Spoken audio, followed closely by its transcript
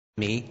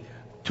me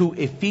to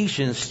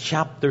Ephesians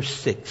chapter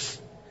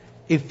 6.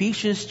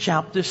 Ephesians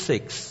chapter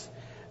 6.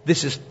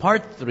 This is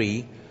part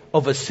 3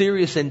 of a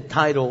series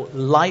entitled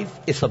Life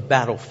is a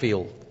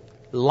Battlefield.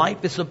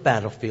 Life is a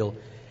Battlefield.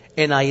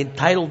 And I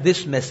entitled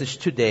this message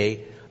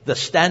today, The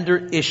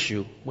Standard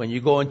Issue. When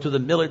you go into the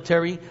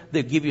military,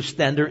 they give you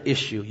standard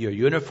issue, your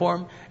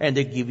uniform, and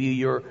they give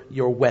you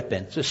your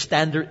weapon. It's a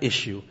standard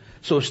issue.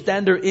 So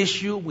standard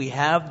issue, we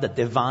have the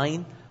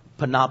divine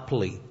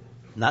panoply.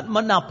 Not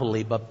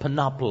monopoly, but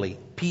panoply.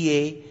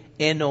 P-A-N-O-P-L-Y.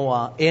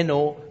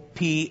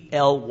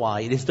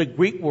 It is the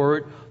Greek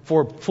word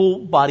for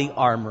full body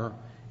armor.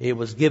 It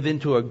was given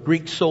to a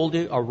Greek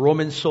soldier, a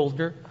Roman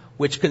soldier,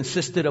 which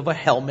consisted of a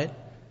helmet,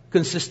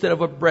 consisted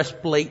of a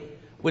breastplate,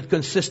 which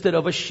consisted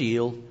of a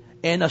shield,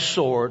 and a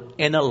sword,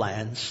 and a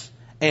lance,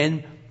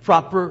 and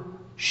proper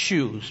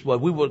shoes,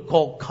 what we would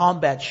call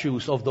combat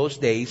shoes of those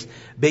days.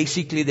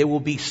 Basically, they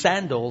will be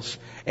sandals,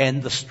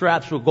 and the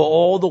straps will go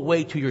all the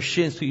way to your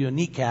shins, to your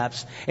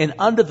kneecaps, and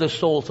under the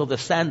soles of the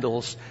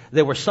sandals,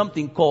 there were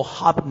something called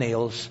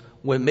hobnails,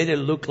 which made it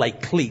look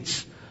like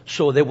cleats,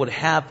 so they would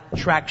have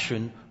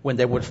traction when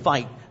they would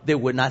fight. They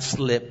would not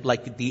slip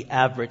like the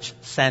average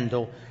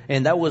sandal,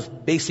 and that was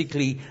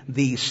basically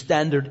the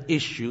standard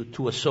issue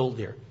to a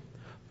soldier.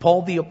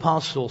 Paul the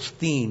Apostle's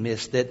theme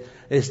is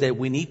that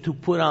we need to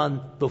put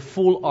on the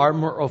full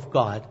armor of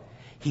God.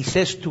 He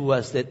says to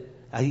us that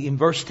in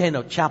verse 10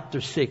 of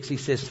chapter 6, he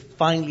says,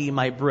 "Finally,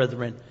 my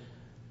brethren,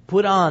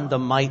 put on the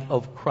might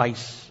of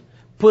Christ.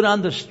 Put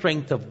on the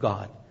strength of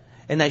God."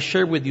 And I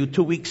shared with you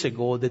 2 weeks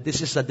ago that this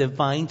is a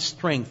divine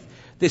strength.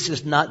 This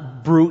is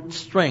not brute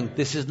strength.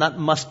 This is not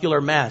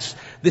muscular mass.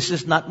 This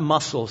is not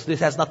muscles.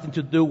 This has nothing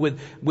to do with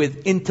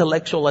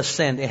intellectual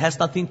ascent. It has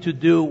nothing to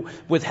do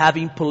with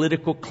having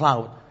political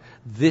clout.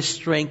 This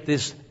strength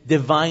is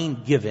divine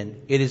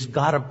given. It is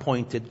God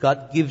appointed.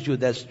 God gives you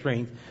that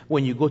strength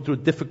when you go through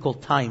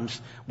difficult times.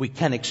 We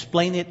can't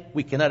explain it.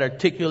 We cannot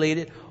articulate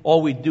it.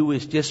 All we do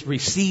is just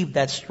receive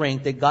that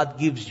strength that God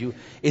gives you.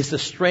 It's the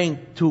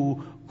strength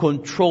to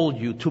control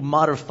you, to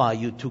modify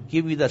you, to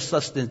give you the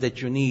sustenance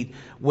that you need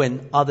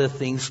when other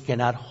things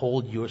cannot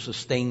hold you or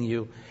sustain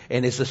you.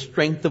 And it's the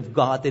strength of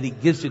God that He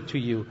gives it to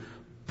you.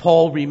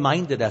 Paul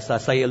reminded us,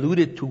 as I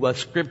alluded to a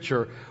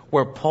scripture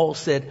where Paul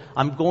said,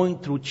 I'm going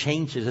through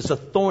changes. It's a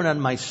thorn on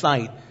my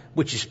side,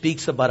 which he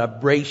speaks about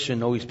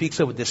abrasion, or he speaks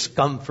of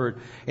discomfort.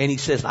 And he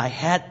says, I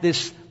had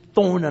this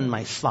thorn on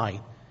my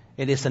side.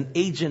 And it's an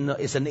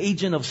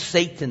agent of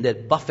Satan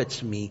that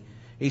buffets me.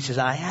 He says,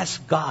 I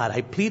asked God,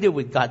 I pleaded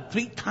with God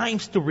 3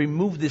 times to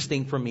remove this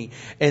thing from me.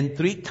 And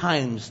 3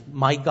 times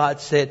my God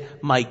said,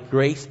 my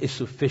grace is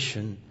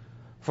sufficient.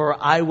 For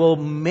I will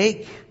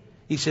make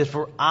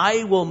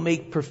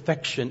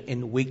perfection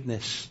in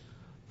weakness.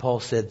 Paul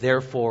said,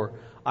 therefore,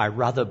 I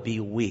rather be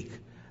weak,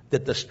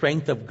 that the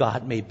strength of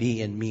God may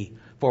be in me.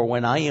 For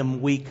when I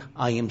am weak,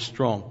 I am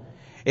strong.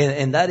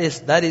 And that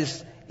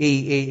is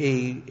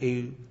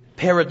a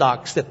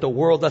paradox that the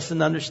world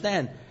doesn't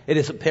understand. It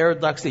is a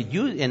paradox that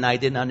you and I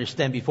didn't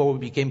understand before we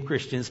became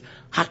Christians.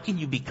 How can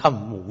you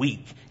become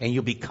weak and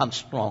you become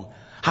strong?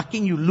 How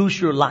can you lose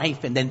your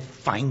life and then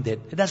find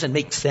it? It doesn't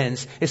make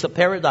sense. It's a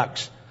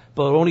paradox.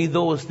 But only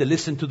those that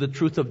listen to the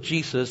truth of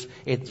Jesus,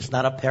 it's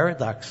not a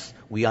paradox.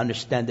 We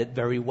understand it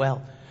very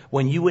well.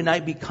 When you and I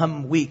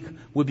become weak,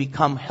 we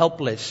become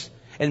helpless.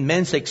 And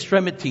men's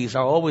extremities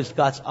are always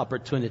God's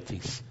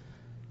opportunities.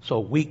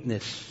 So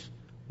weakness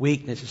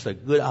is a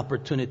good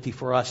opportunity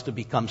for us to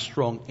become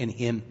strong in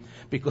Him.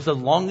 Because as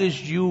long as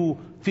you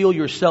feel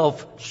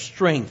yourself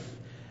strength,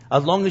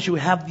 as long as you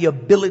have the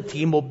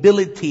ability,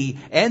 mobility,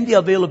 and the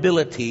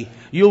availability,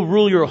 you'll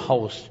rule your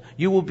host.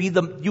 You will be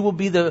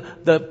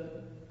the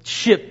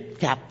ship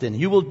captain.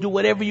 You will do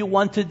whatever you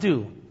want to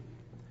do.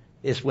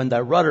 It's when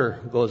the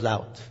rudder goes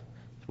out.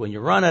 It's when you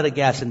run out of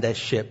gas in that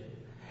ship.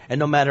 And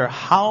no matter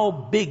how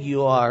big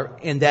you are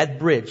in that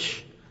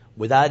bridge,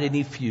 without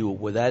any fuel,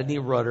 without any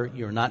rudder,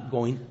 you're not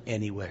going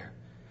anywhere.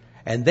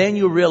 And then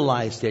you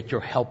realize that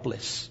you're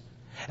helpless.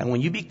 And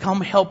when you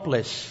become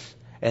helpless,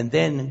 and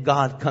then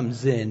God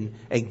comes in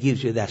and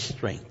gives you that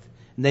strength.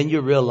 And then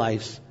you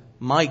realize,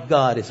 my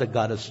God is a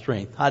God of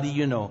strength. How do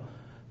you know?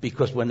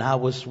 Because when I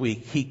was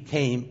weak, He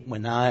came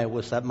when I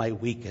was at my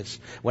weakest.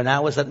 When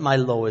I was at my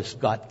lowest,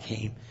 God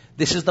came.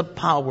 This is the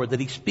power that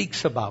He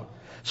speaks about.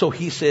 So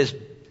He says,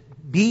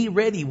 be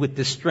ready with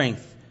this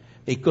strength.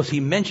 Because He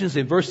mentions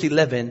in verse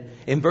 11,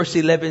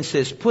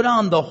 says, put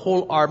on the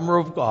whole armor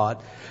of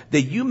God,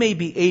 that you may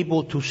be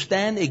able to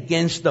stand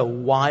against the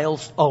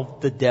wiles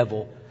of the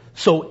devil.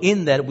 So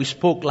in that, we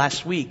spoke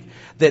last week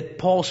that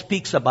Paul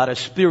speaks about a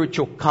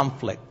spiritual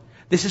conflict.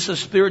 This is a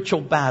spiritual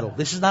battle.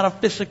 This is not a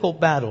physical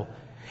battle.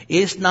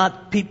 It's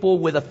not people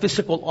with a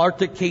physical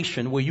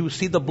altercation where you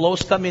see the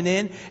blows coming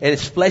in and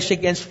it's flesh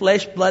against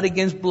flesh, blood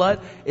against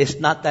blood. It's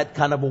not that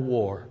kind of a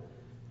war.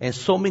 And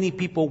so many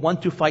people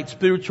want to fight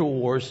spiritual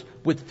wars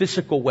with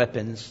physical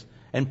weapons.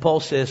 And Paul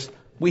says,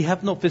 we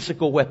have no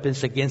physical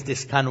weapons against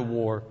this kind of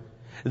war.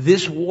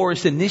 This war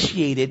is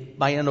initiated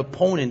by an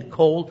opponent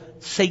called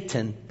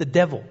Satan, the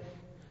devil.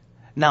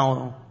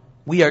 Now,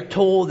 we are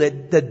told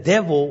that the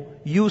devil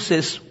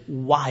uses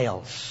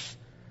wiles.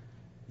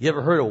 You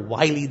ever heard of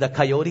Wile the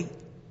Coyote?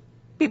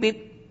 Beep,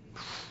 beep.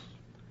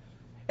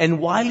 And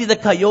Wile the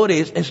Coyote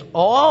is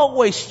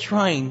always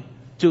trying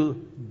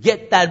to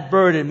get that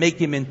bird and make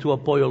him into a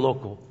pollo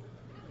loco.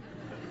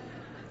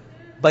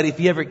 But if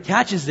he ever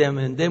catches them,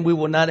 and then we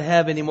will not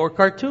have any more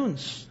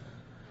cartoons.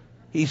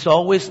 He's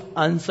always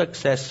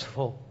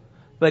unsuccessful.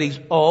 But he's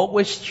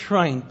always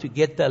trying to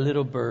get that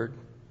little bird.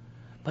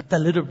 But the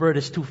little bird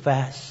is too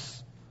fast.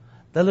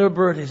 The little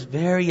bird is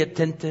very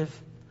attentive.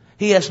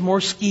 He has more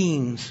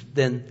schemes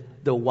than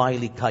the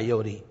Wile E.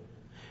 Coyote.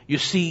 You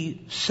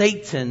see,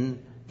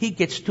 Satan, he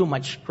gets too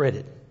much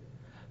credit.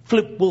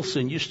 Flip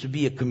Wilson used to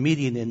be a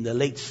comedian in the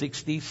late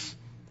 60s.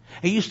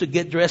 He used to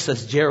get dressed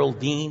as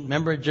Geraldine.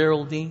 Remember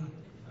Geraldine?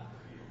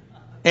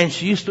 And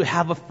she used to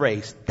have a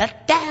phrase, "The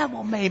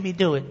devil made me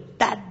do it.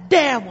 The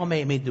devil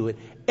made me do it."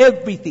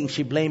 Everything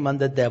she blamed on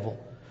the devil.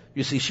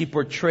 You see, she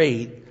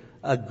portrayed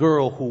a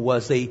girl who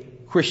was a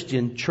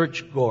Christian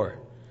churchgoer.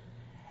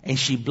 And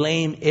she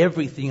blamed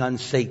everything on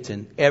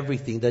Satan.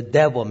 Everything. The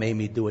devil made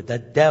me do it. The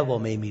devil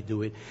made me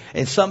do it.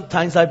 And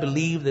sometimes I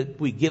believe that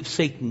we give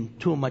Satan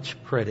too much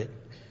credit.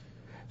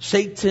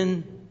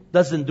 Satan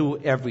doesn't do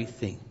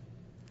everything.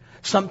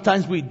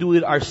 Sometimes we do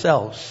it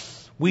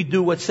ourselves. We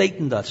do what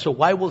Satan does. So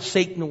why will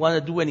Satan want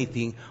to do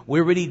anything?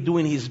 We're already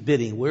doing his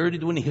bidding. We're already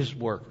doing his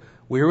work.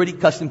 We're already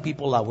cussing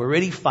people out. We're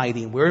already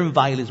fighting. We're in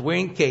violence. We're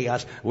in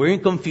chaos. We're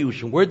in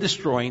confusion. We're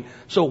destroying.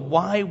 So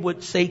why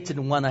would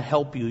Satan want to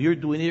help you? You're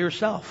doing it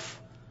yourself.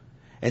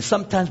 And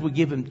sometimes we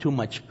give him too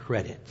much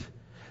credit.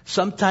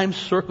 Sometimes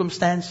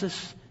circumstances,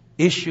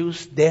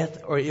 issues,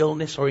 death or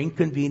illness or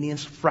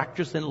inconvenience,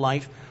 fractures in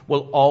life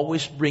will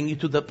always bring you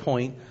to the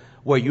point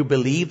where you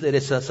believe that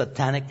it's a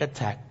satanic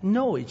attack.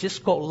 No, it's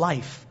just called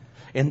life.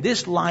 In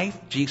this life,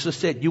 Jesus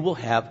said, you will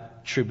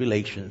have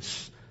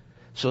tribulations.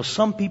 So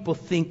some people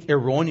think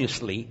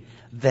erroneously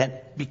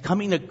that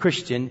becoming a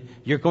Christian,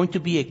 you're going to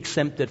be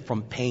exempted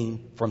from pain,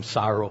 from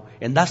sorrow.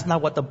 And that's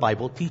not what the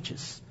Bible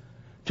teaches.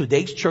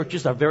 Today's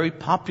churches are very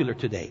popular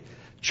today.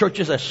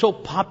 Churches are so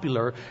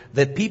popular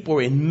that people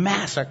in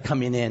mass are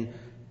coming in.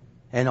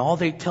 And all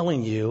they're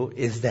telling you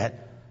is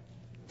that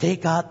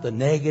take out the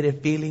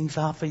negative feelings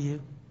off of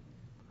you.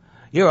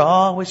 You're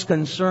always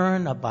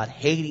concerned about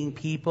hating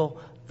people.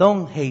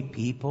 Don't hate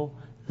people.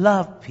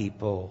 Love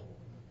people.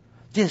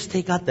 Just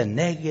take out the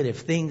negative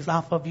things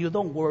off of you.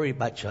 Don't worry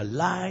about your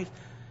life.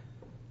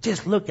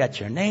 Just look at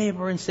your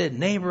neighbor and say,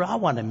 "Neighbor, I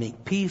want to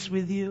make peace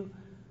with you."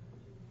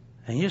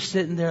 And you're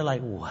sitting there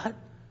like, what?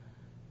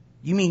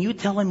 You mean you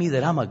telling me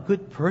that I'm a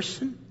good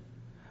person?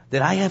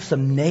 That I have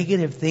some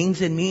negative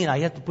things in me and I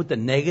have to put the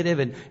negative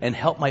and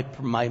help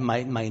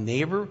my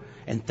neighbor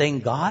and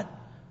thank God?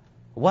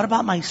 What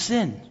about my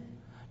sin?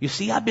 You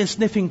see, I've been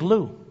sniffing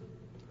glue.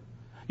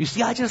 You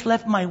see, I just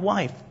left my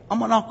wife.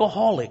 I'm an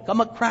alcoholic. I'm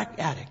a crack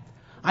addict.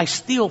 I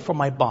steal from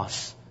my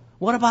boss.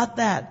 What about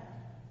that?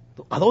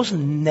 Are those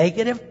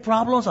negative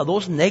problems? Are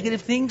those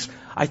negative things?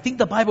 I think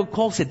the Bible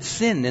calls it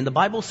sin. And the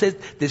Bible says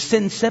that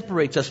sin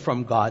separates us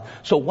from God.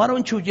 So why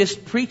don't you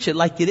just preach it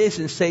like it is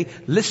and say,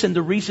 listen,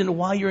 the reason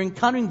why you're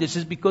encountering this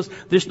is because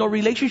there's no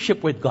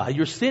relationship with God.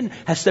 Your sin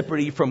has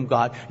separated you from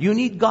God. You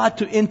need God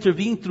to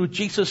intervene through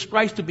Jesus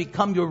Christ to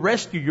become your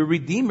rescue, your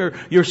redeemer,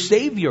 your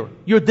savior,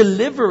 your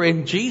deliverer.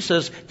 And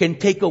Jesus can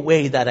take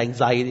away that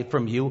anxiety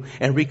from you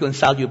and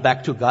reconcile you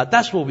back to God.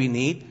 That's what we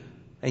need.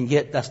 And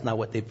yet that's not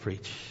what they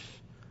preach.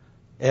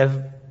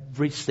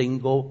 Every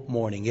single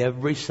morning,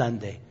 every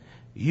Sunday.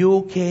 You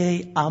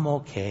okay? I'm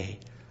okay.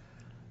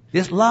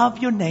 Just love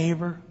your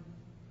neighbor.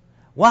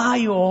 Why are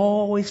you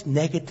always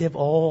negative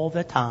all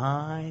the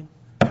time?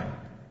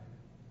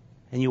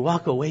 And you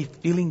walk away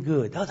feeling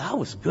good. Oh, that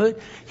was good.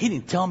 He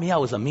didn't tell me I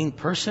was a mean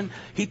person.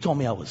 He told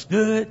me I was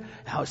good.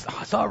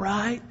 It's all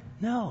right.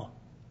 No.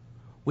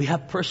 We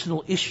have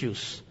personal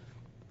issues.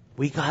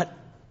 We got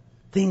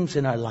things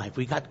in our life.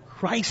 We got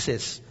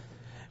crisis.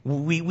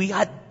 We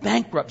got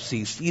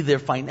bankruptcies, either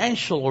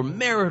financial or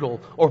marital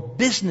or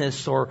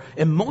business or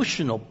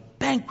emotional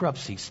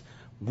bankruptcies.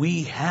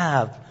 We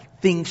have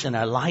things in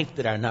our life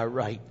that are not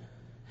right.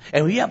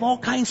 And we have all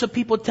kinds of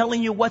people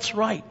telling you what's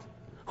right.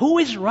 Who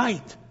is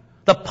right?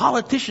 The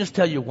politicians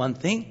tell you one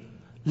thing.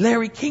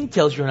 Larry King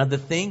tells you another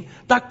thing.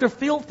 Dr.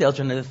 Phil tells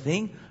you another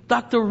thing.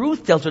 Dr.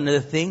 Ruth tells you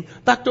another thing.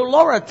 Dr.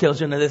 Laura tells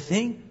you another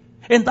thing.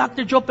 And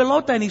Dr. Joe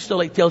Pelota and Easter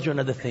Lake tells you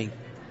another thing.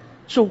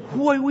 So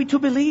who are we to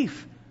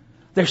believe?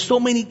 There's so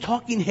many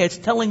talking heads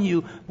telling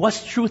you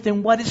what's truth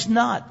and what is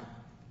not.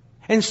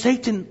 And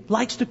Satan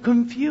likes to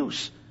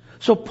confuse.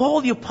 So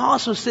Paul the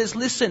Apostle says,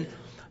 listen,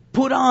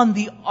 put on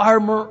the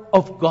armor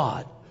of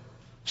God.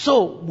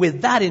 So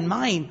with that in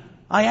mind,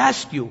 I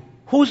ask you,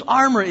 whose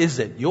armor is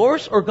it?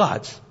 Yours or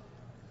God's?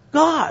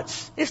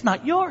 God's. It's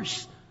not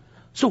yours.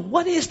 So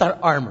what is that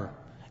armor?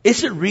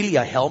 Is it really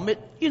a helmet?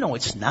 You know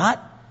it's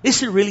not.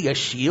 Is it really a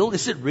shield?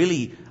 Is it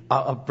really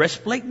a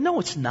breastplate? No,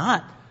 it's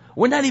not.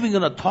 We're not even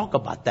going to talk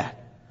about that.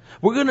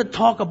 We're going to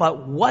talk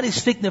about what is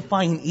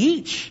signifying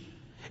each.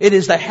 It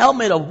is the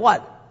helmet of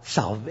what?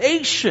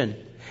 Salvation.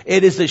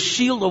 It is the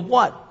shield of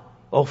what?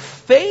 Of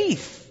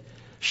faith.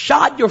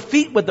 Shod your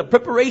feet with the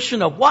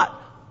preparation of what?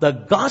 The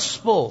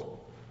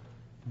gospel.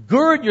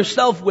 Gird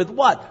yourself with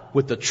what?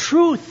 With the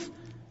truth.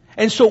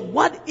 And so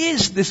what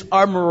is this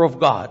armor of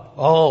God?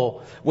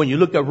 Oh, when you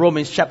look at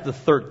Romans chapter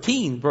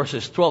 13,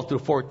 verses 12 through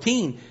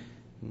 14,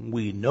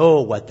 we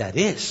know what that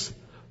is.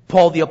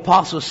 Paul the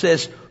apostle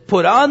says,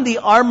 put on the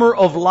armor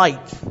of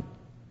light.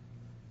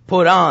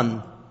 Put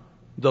on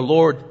the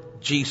Lord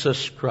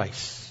Jesus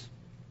Christ.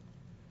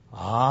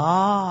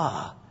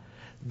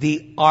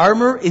 The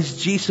armor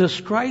is Jesus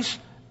Christ?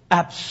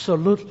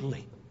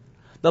 Absolutely.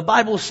 The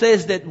Bible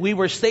says that we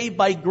were saved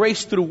by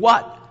grace through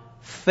what?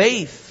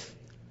 Faith.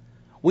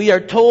 We are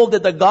told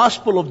that the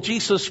gospel of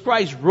Jesus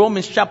Christ,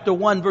 Romans chapter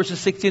 1, verses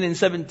 16 and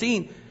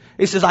 17,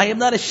 it says, I am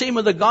not ashamed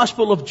of the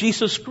gospel of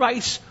Jesus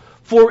Christ,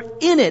 for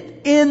in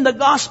it, in the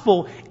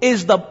gospel,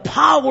 is the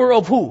power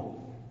of who?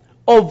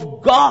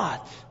 Of God.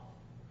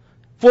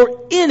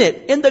 For in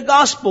it, in the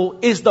gospel,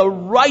 is the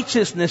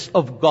righteousness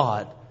of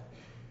God.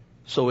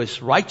 So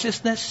it's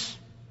righteousness,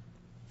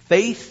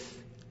 faith,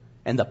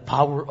 and the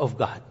power of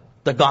God.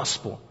 The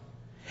gospel.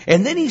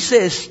 And then he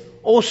says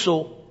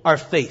also our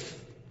faith.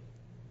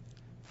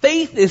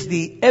 Faith is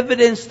the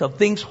evidence of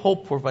things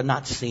hoped for but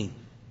not seen.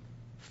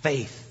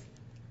 Faith.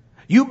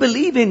 You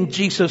believe in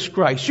Jesus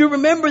Christ. You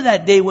remember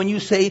that day when you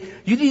say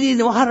you didn't even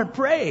know how to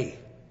pray.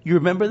 You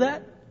remember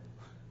that?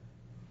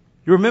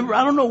 You remember,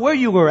 I don't know where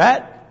you were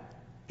at.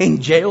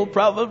 In jail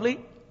probably.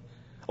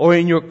 Or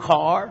in your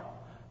car.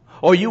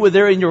 Or you were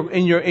there in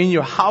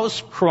your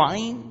house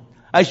crying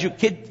as you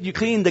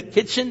cleaned the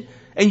kitchen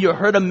and you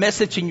heard a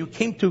message and you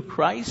came to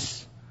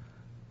Christ.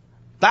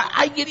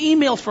 I get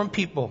emails from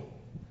people.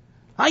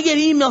 I get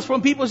emails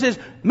from people who says,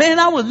 man,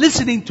 I was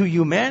listening to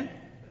you, man.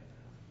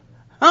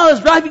 I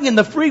was driving in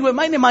the freeway,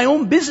 minding my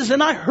own business,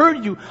 and I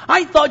heard you.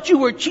 I thought you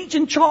were Cheech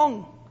and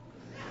Chong.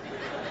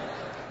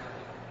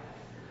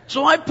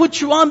 So I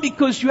put you on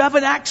because you have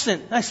an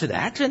accent. I said,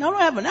 accent? I don't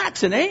have an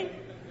accent, eh?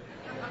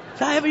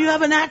 So you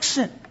have an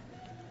accent.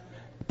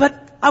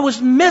 But I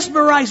was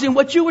mesmerized in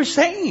what you were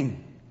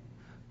saying.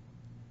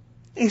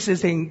 He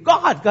says, and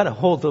God got a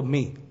hold of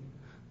me.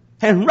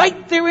 And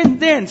right there and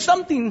then,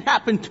 something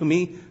happened to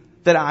me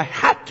that I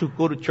had to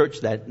go to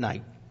church that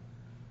night.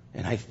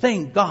 And I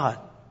thank God,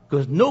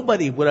 because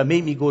nobody would have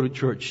made me go to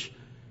church.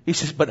 He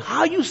says, but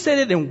how you said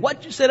it and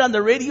what you said on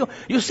the radio,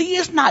 you see,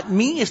 it's not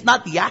me, it's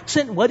not the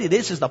accent. What it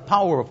is the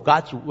power of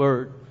God's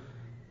word.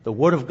 The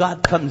word of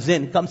God comes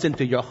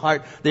into your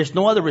heart. There's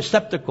no other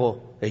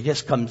receptacle. It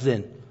just comes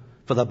in.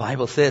 For the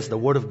Bible says the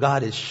word of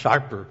God is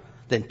sharper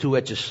than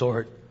two-edged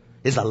sword,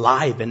 is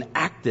alive and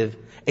active,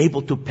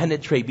 able to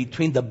penetrate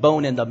between the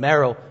bone and the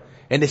marrow.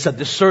 And it's a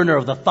discerner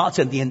of the thoughts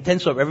and the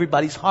intents of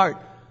everybody's heart.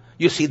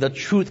 You see, the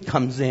truth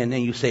comes in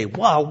and you say,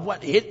 wow,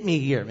 what hit me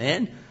here,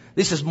 man?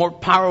 This is more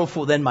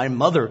powerful than my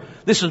mother.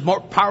 This is more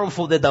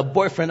powerful than the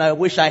boyfriend I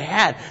wish I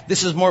had.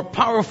 This is more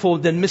powerful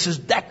than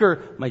Mrs.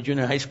 Decker, my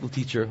junior high school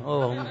teacher.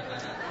 Oh.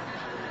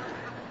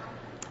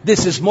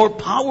 This is more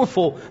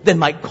powerful than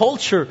my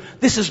culture.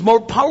 This is more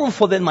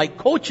powerful than my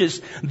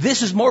coaches.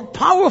 This is more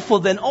powerful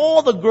than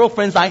all the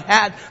girlfriends I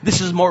had.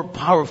 This is more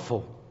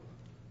powerful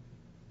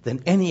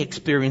than any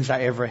experience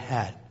I ever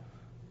had.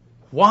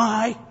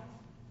 Why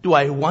do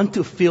I want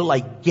to feel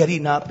like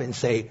getting up and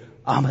say,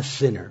 I'm a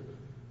sinner?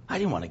 I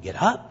didn't want to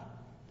get up.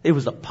 It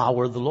was the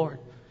power of the Lord.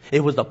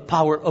 It was the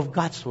power of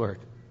God's word.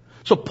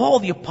 So Paul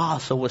the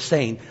apostle was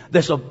saying,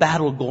 there's a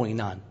battle going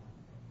on.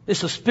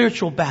 It's a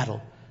spiritual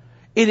battle.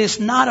 It is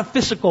not a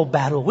physical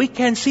battle. We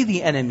can't see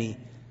the enemy.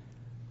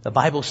 The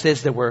Bible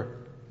says that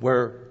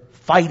we're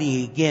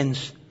fighting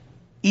against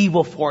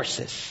evil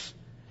forces,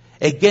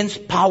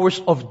 against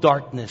powers of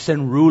darkness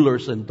and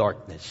rulers in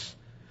darkness.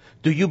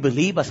 Do you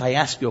believe, as I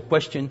ask you a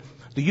question,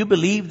 do you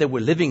believe that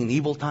we're living in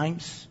evil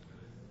times?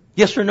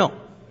 Yes or no?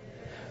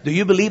 Do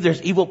you believe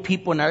there's evil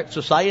people in our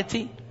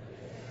society?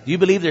 Do you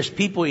believe there's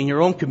people in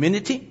your own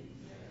community?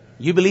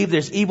 Do you believe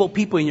there's evil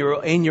people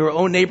in your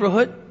own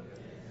neighborhood?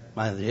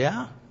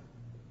 Yeah.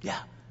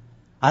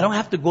 I don't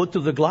have to go to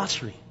the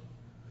glossary.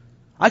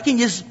 I can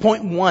just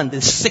point one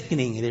that's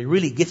sickening and it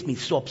really gets me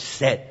so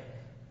upset.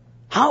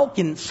 How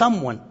can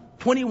someone,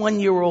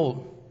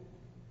 21-year-old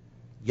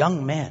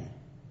young man,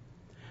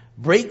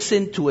 breaks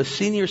into a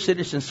senior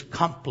citizens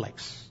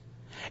complex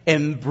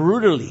and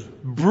brutally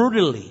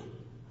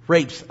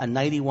rapes a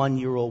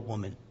 91-year-old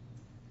woman?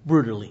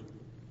 Brutally.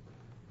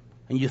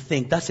 And you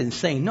think, that's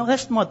insane. No,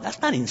 that's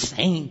not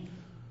insane.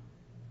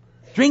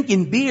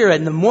 Drinking beer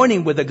in the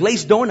morning with a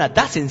glazed donut,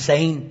 that's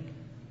insane.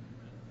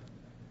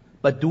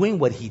 But doing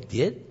what he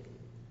did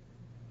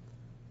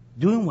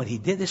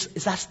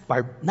is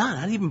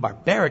not even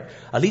barbaric.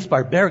 At least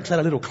barbaric's at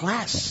a little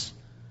class.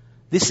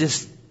 This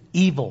is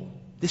evil.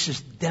 This is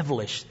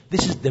devilish.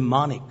 This is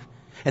demonic.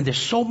 And there's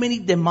so many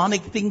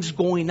demonic things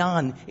going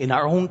on in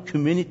our own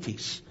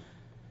communities.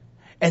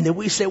 And then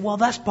we say, well,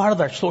 that's part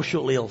of our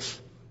social ills.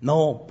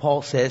 No,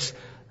 Paul says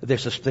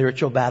there's a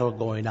spiritual battle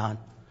going on.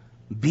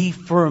 Be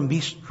firm, be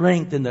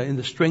strength in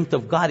the strength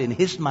of God, in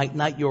His might,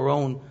 not your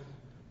own.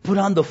 Put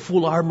on the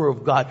full armor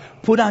of God.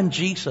 Put on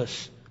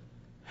Jesus.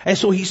 And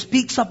so he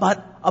speaks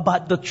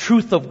about the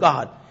truth of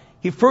God.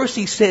 He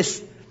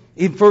says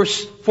in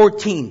verse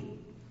 14,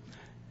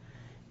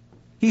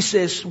 he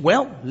says,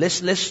 well,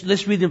 let's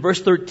read in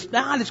verse 13.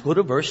 Let's go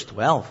to verse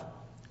 12.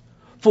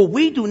 For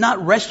we do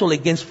not wrestle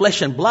against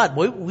flesh and blood.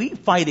 We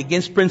fight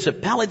against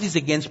principalities,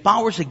 against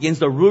powers, against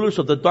the rulers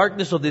of the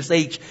darkness of this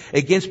age,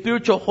 against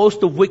spiritual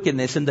hosts of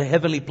wickedness in the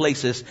heavenly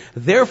places.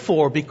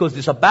 Therefore, because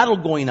there's a battle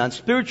going on,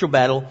 spiritual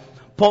battle,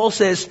 Paul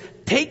says,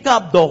 take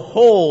up the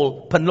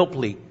whole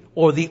panoply,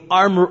 or the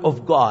armor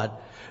of God,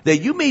 that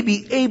you may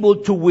be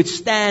able to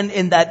withstand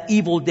in that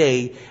evil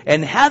day,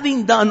 and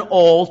having done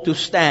all to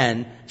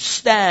stand,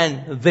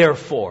 stand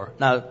therefore.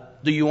 Now,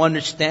 do you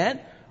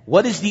understand?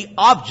 What is the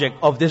object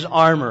of this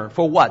armor?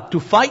 For what? To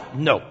fight?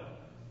 No.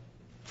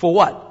 For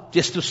what?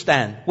 Just to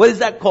stand. What is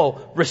that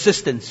called?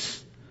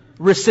 Resistance.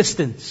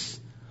 Resistance.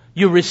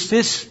 You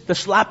resist the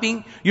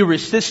slapping. You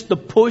resist the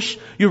push.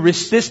 You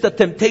resist the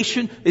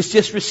temptation. It's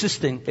just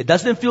resisting. It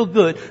doesn't feel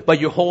good,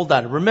 but you hold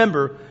on.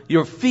 Remember,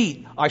 your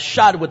feet are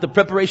shod with the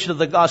preparation of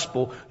the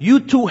gospel. You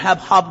too have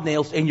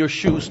hobnails in your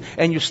shoes,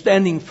 and you're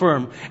standing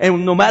firm.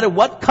 And no matter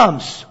what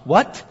comes,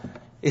 what?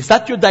 Is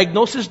that your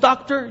diagnosis,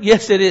 doctor?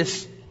 Yes, it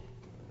is.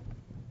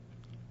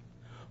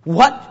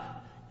 What?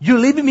 You're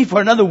leaving me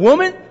for another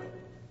woman?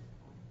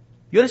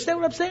 You understand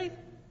what I'm saying?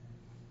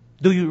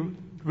 Do you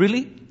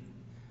really?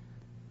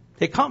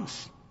 It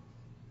comes.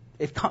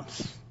 It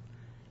comes.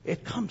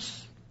 It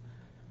comes.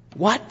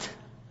 What?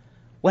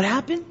 What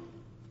happened?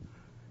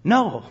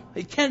 No,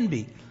 it can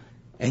be.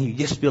 And you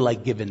just feel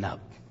like giving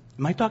up.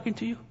 Am I talking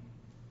to you?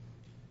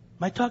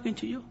 Am I talking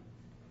to you?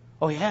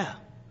 Oh yeah.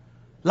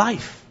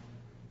 Life.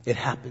 It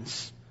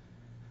happens.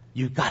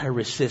 You gotta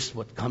resist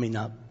what's coming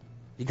up.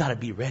 You gotta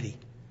be ready.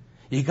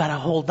 You gotta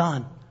hold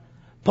on.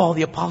 Paul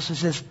the Apostle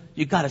says,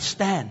 you gotta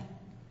stand.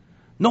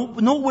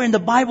 Nowhere in the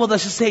Bible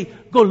does it say,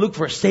 go look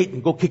for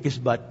Satan, go kick his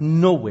butt.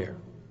 Nowhere.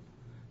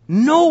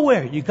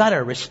 Nowhere. You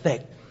gotta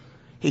respect.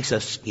 He's a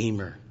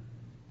schemer.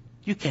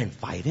 You can't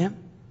fight him.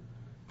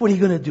 What are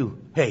you gonna do?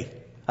 Hey,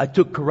 I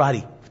took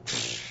karate.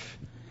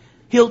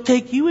 He'll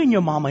take you and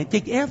your mama and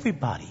take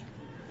everybody.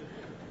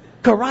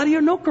 Karate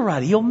or no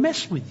karate, he'll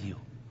mess with you.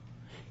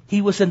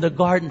 He was in the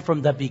garden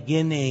from the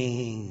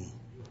beginning.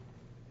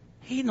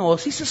 He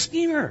knows he's a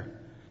schemer.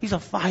 He's a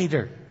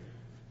fighter.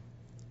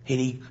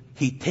 And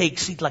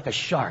he's like a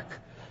shark.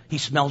 He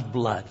smells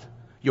blood.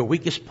 Your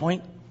weakest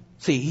point?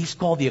 See, he's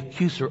called the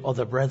accuser of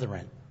the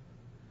brethren.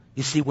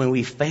 You see, when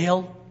we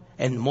fail,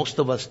 and most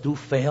of us do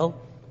fail,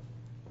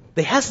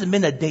 there hasn't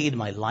been a day in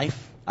my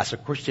life as a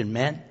Christian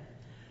man,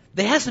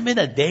 there hasn't been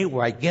a day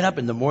where I get up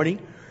in the morning,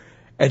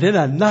 and then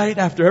at night,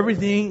 after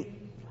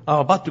everything, I'm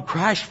about to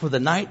crash for the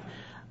night,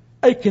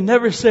 I can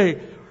never say,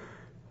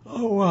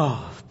 oh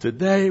wow,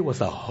 today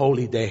was a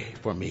holy day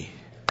for me.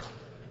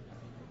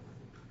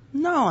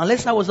 No,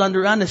 unless I was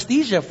under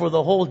anesthesia for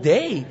the whole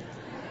day.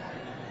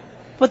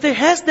 But there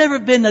has never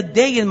been a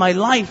day in my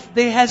life,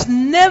 there has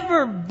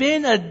never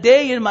been a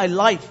day in my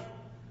life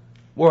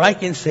where I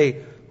can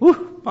say,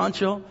 whew,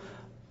 Pancho,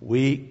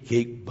 we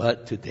kick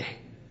butt today.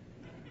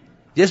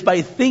 Just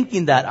by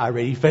thinking that, I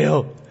already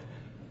failed.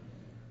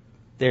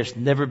 There's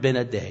never been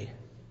a day.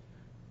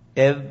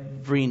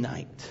 Every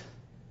night,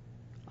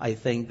 I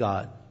thank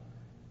God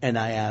and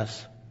I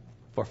ask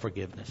for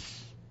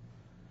forgiveness.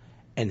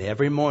 And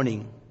every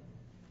morning,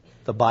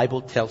 the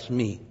Bible tells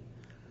me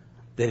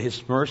that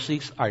His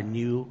mercies are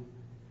new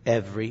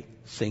every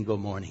single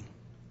morning.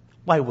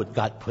 Why would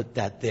God put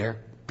that there?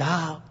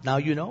 Now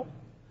you know.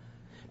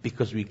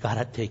 Because we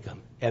gotta take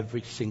them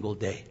every single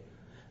day.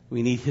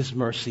 We need His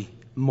mercy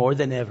more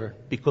than ever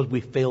because we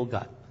fail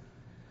God.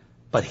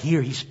 But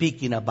here He's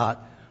speaking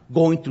about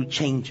going through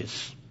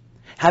changes.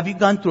 Have you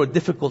gone through a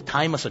difficult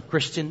time as a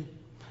Christian?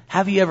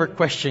 Have you ever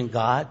questioned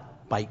God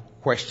by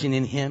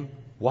questioning Him?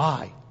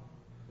 Why?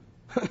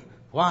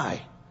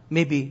 Why?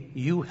 Maybe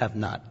you have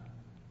not.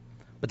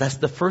 But that's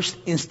the first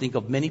instinct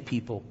of many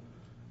people.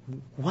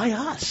 Why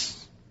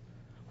us?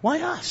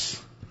 Why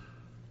us?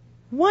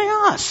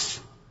 Why us?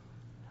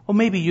 Or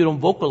maybe you don't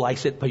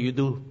vocalize it, but you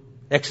do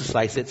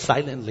exercise it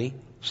silently.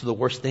 So the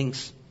worst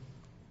things.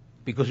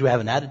 Because you have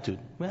an attitude.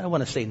 Well, I don't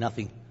want to say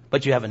nothing,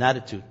 but you have an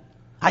attitude.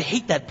 I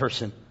hate that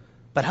person,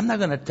 but I'm not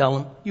going to tell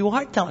him. You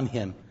are telling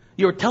him.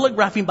 You're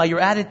telegraphing by your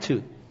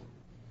attitude.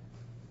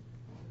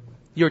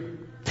 You're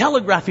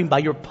telegraphing by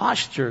your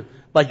posture,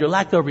 by your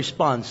lack of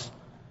response.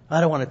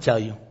 I don't want to tell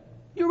you.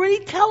 You're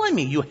already telling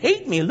me. You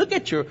hate me. Look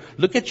at your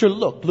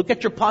look. Look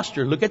at your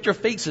posture. Look at your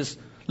faces.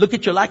 Look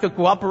at your lack of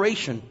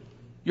cooperation.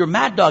 You're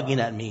mad dogging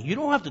at me. You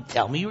don't have to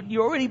tell me.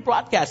 You're already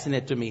broadcasting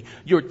it to me.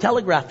 You're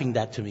telegraphing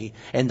that to me.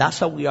 And that's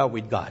how we are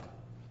with God.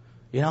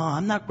 You know,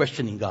 I'm not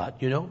questioning God,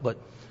 but,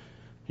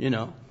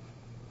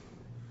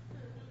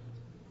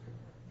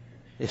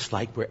 it's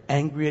like we're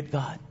angry at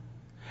God.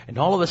 And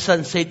all of a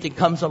sudden Satan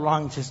comes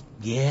along and says,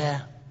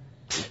 yeah,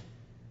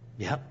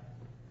 God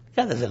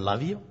doesn't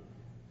love you.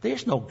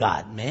 There's no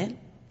God, man.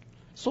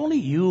 It's only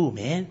you,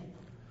 man.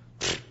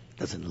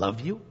 Doesn't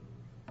love you.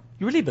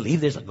 You really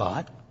believe there's a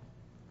God?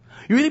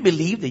 You really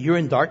believe that you're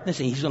in darkness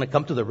and He's going to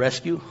come to the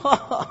rescue?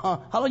 How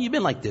long you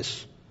been like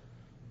this?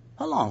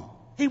 How long?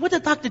 Hey, what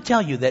did the doctor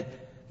tell you? That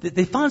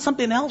they found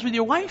something else with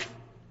your wife?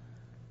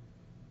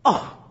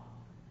 Oh,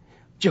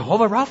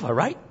 Jehovah Rapha,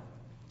 right?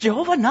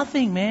 Jehovah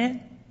nothing,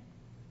 man.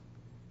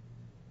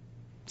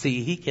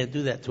 See, he can't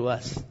do that to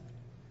us.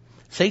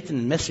 Satan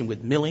is messing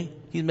with Millie.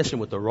 He's messing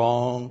with the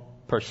wrong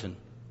person.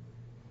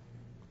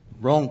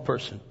 Wrong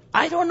person.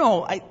 I don't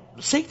know.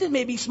 Satan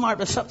may be smart,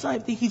 but sometimes I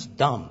think he's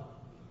dumb.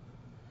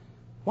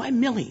 Why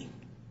Millie?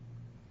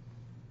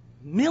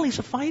 Millie's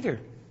a fighter.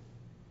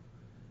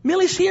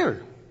 Millie's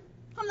here.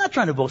 I'm not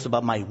trying to boast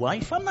about my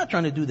wife. I'm not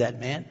trying to do that,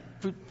 man.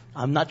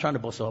 I'm not trying to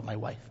boast about my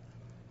wife.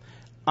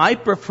 I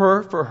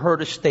prefer for her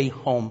to stay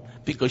home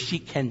because she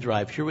can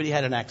drive. She already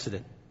had an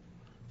accident.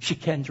 She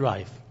can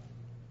drive.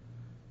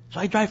 So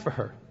I drive for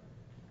her.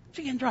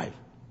 She can drive.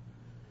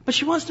 But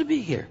she wants to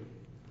be here.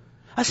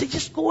 I said,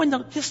 just go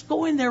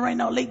in there right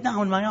now. Lay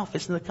down in my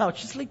office in the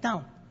couch. Just lay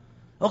down.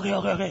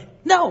 Okay.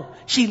 No,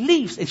 she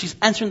leaves and she's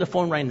answering the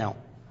phone right now.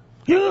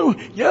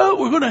 Yeah,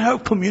 we're going to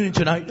have communion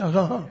tonight.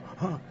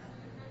 And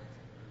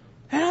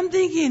I'm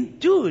thinking,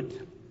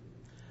 dude,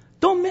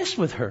 don't mess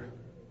with her.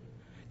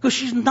 Because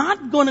she's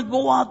not going to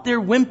go out there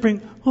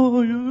whimpering.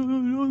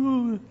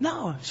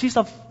 No, she's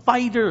a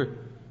fighter.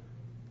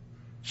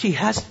 She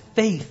has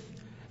faith.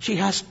 She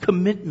has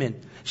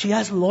commitment. She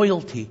has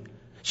loyalty.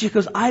 She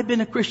goes, I've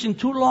been a Christian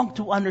too long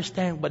to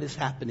understand what is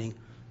happening.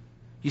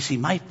 You see,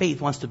 my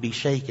faith wants to be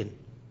shaken.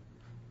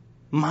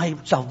 My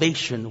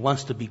salvation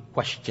wants to be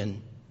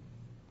questioned.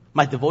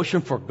 My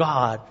devotion for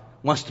God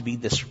wants to be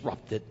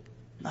disrupted.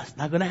 That's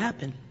not going to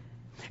happen.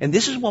 And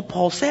this is what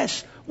Paul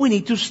says. We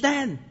need to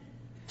stand.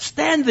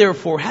 Stand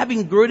therefore,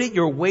 having girded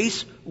your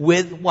waist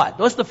with what?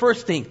 What's the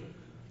first thing?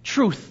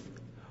 Truth.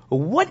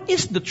 What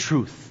is the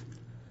truth?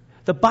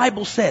 The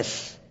Bible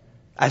says,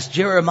 as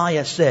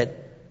Jeremiah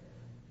said,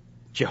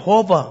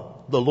 Jehovah,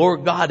 the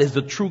Lord God, is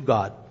the true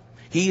God.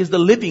 He is the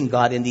living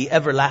God and the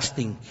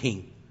everlasting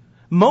King.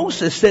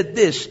 Moses said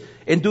this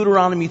in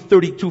Deuteronomy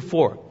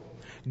 32:4.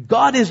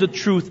 God is the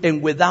truth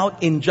and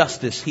without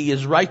injustice. He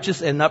is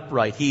righteous and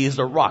upright. He is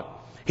a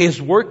rock.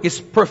 His work is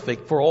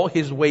perfect, for all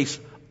His ways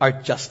are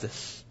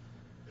justice.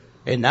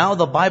 And now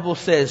the Bible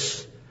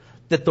says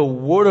that the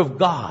Word of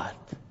God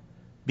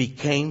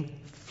became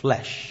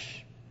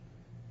flesh.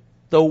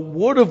 The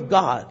Word of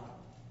God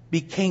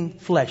became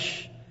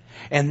flesh.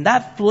 And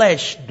that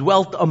flesh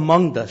dwelt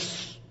among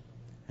us.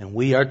 And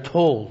we are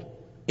told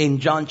in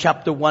John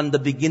chapter 1, the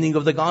beginning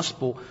of the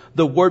gospel,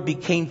 the Word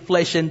became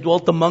flesh and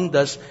dwelt among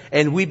us,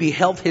 and we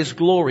beheld His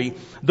glory,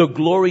 the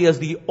glory as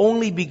the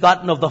only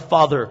begotten of the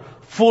Father,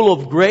 full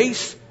of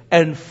grace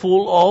and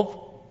full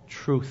of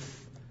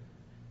truth.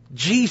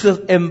 Jesus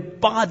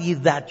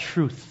embodied that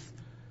truth.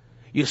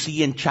 You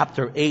see, in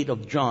chapter 8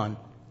 of John,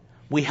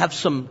 we have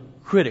some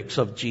critics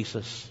of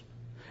Jesus.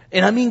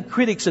 And I mean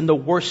critics in the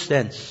worst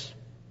sense.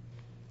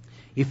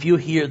 If you're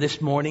here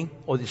this morning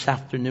or this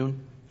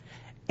afternoon,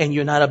 and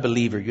you're not a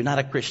believer, you're not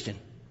a Christian,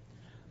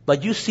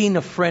 but you've seen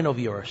a friend of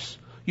yours,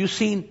 you've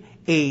seen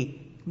a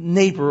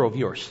neighbor of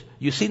yours,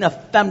 you've seen a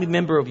family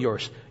member of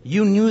yours,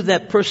 you knew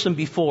that person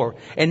before,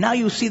 and now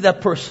you see that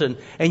person,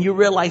 and you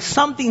realize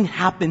something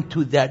happened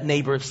to that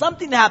neighbor,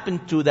 something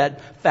happened to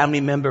that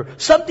family member,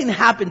 something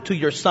happened to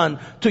your son,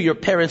 to your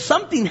parents,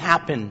 something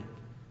happened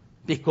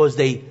because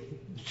they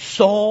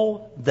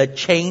saw the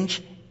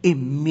change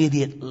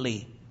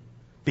immediately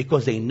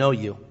because they know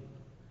you.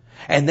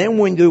 And then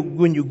when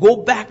you go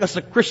back as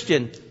a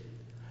Christian,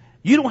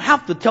 you don't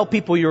have to tell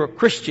people you're a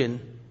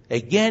Christian.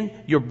 Again,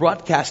 you're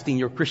broadcasting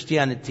your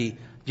Christianity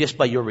just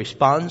by your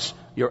response,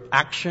 your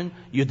action,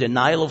 your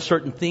denial of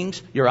certain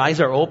things. Your eyes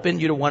are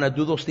open. You don't want to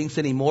do those things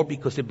anymore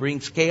because it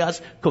brings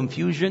chaos,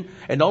 confusion.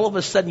 And all of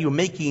a sudden you're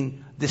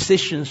making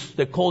decisions.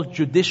 They're called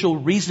judicial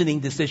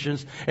reasoning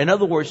decisions. In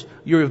other words,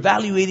 you're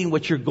evaluating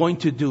what you're going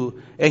to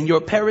do. And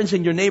your parents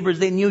and your neighbors,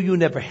 they knew you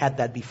never had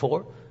that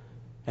before.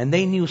 And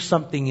they knew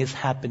something is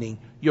happening.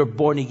 You're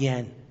born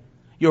again.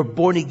 You're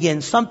born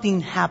again.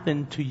 Something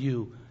happened to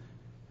you.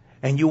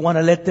 And you want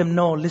to let them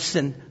know,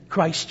 listen,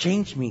 Christ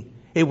changed me.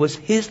 It was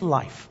His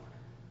life.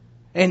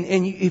 And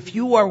if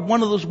you are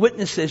one of those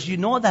witnesses, you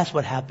know that's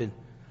what happened.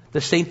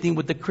 The same thing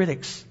with the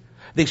critics.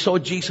 They saw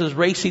Jesus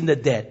raising the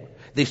dead.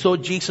 They saw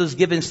Jesus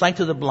giving sight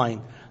to the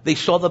blind. They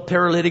saw the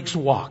paralytics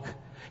walk.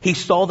 He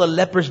saw the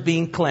lepers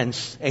being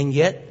cleansed. And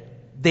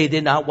yet, they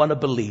did not want to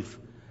believe.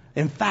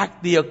 In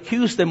fact, they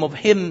accused them of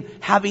Him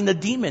having a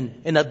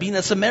demon and of being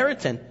a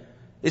Samaritan.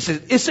 They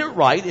said, is it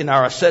right in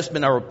our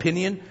assessment, our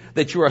opinion,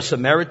 that you are a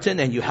Samaritan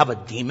and you have a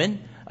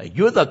demon?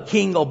 You're the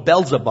king of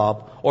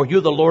Beelzebub, or you're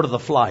the Lord of the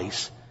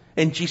flies.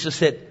 And Jesus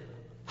said,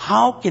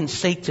 how can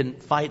Satan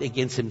fight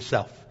against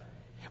himself?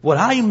 What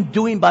I am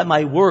doing by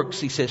my works,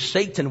 He says,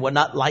 Satan will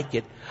not like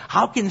it.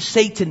 How can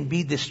Satan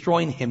be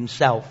destroying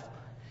himself?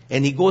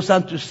 And He goes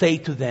on to say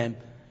to them,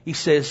 He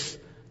says,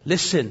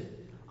 listen,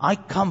 I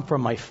come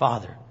from my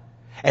Father.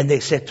 And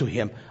they said to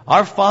Him,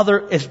 our father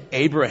is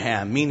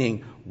Abraham,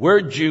 meaning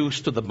we're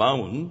Jews to the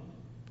bone.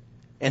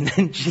 And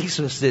then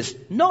Jesus says,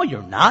 no,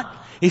 you're not.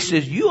 He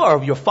says, you are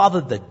of your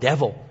father the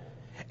devil,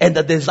 and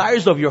the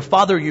desires of your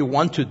father you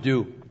want to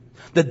do.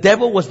 The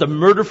devil was the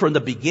murderer from the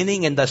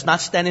beginning and does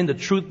not stand in the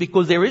truth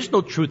because there is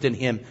no truth in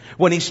him.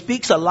 When he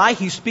speaks a lie,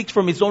 he speaks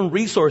from his own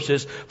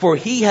resources, for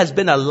he has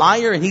been a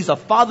liar and he's a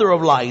father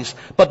of lies.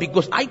 But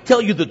because I tell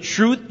you the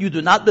truth, you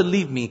do not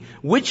believe me.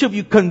 Which of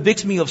you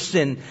convicts me of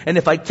sin? And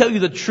if I tell you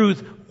the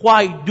truth,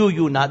 why do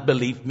you not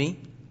believe me?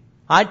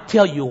 I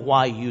tell you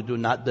why you do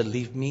not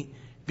believe me.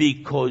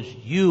 Because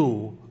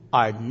you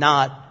are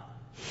not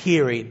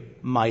hearing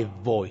my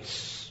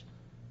voice.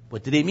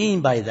 What did he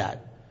mean by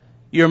that?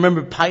 You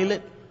remember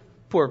Pilate?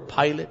 Poor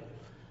Pilate.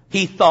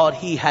 He thought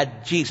he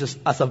had Jesus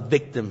as a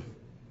victim.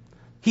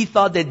 He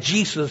thought that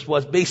Jesus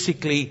was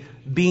basically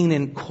being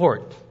in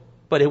court.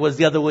 But it was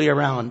the other way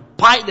around.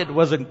 Pilate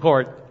was in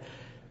court.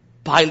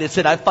 Pilate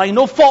said, I find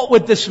no fault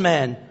with this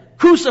man.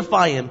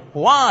 Crucify him.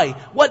 Why?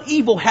 What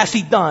evil has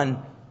he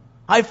done?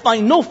 I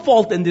find no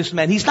fault in this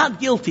man. He's not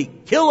guilty.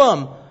 Kill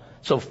him.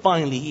 So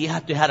finally, he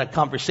had to have a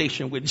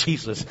conversation with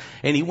Jesus.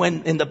 And he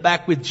went in the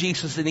back with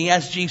Jesus and he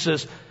asked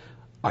Jesus,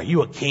 are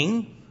you a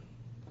king?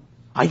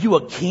 Are you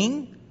a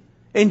king?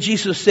 And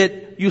Jesus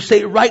said, you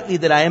say rightly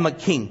that I am a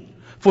king.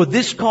 For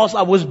this cause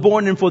I was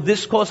born, and for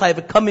this cause I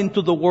have come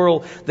into the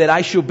world, that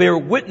I should bear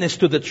witness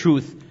to the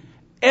truth.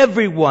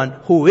 Everyone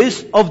who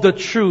is of the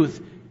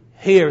truth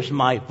hears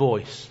my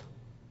voice.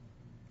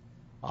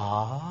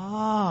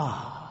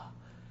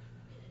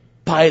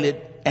 Pilate,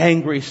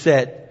 angry,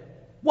 said,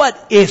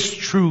 what is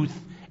truth?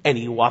 And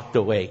he walked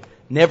away.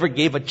 Never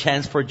gave a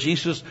chance for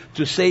Jesus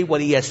to say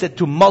what he has said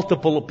to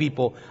multiple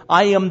people.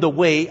 I am the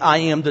way, I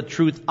am the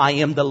truth, I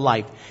am the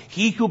life.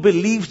 He who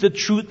believes the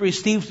truth,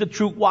 receives the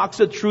truth, walks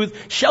the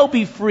truth, shall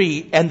be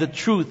free, and the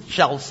truth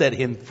shall set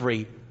him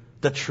free.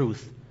 The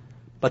truth.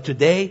 But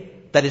today,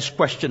 that is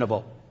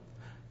questionable.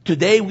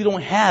 Today, we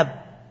don't have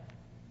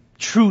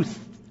truth.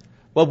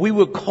 What we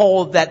would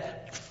call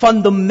that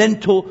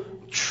fundamental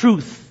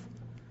truth.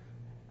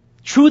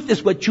 Truth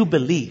is what you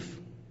believe.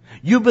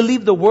 You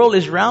believe the world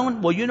is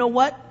round? Well, you know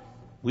what?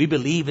 We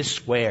believe it's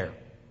square.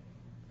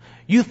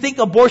 You think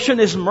abortion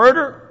is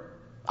murder?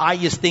 I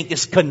just think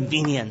it's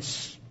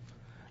convenience.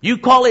 You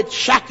call it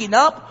shacking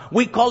up?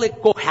 We call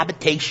it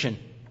cohabitation.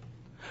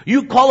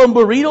 You call them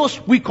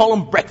burritos? We call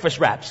them breakfast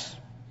wraps.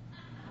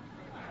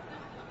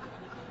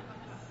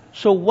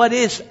 So what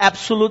is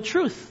absolute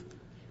truth?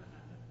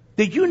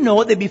 Did you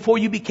know that before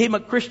you became a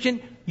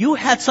Christian, you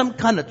had some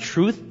kind of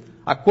truth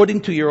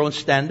according to your own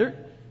standard?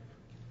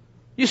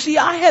 You see,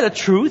 I had a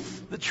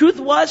truth. The truth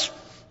was,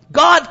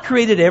 God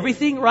created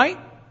everything, right?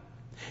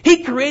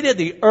 He created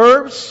the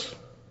herbs.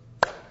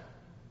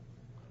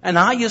 And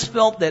I just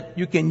felt that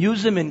you can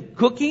use them in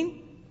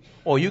cooking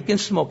or you can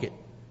smoke it.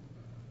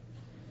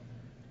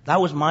 That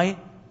was my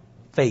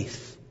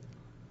faith.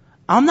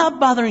 I'm not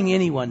bothering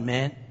anyone,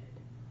 man.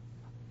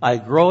 I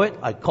grow it,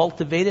 I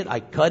cultivate it, I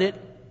cut it,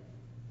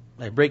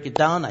 I break it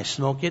down, I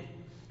smoke it,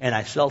 and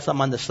I sell some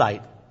on the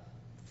side.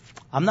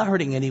 I'm not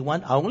hurting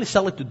anyone. I only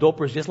sell it to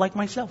dopers just like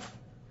myself.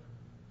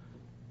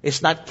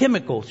 It's not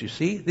chemicals, you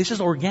see. This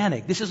is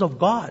organic. This is of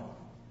God.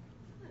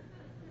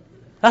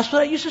 That's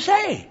what I used to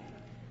say.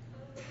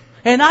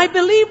 And I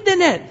believed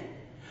in it.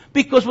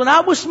 Because when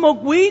I would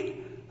smoke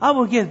weed, I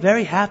would get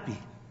very happy.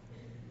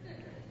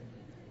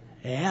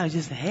 Yeah, I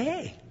just,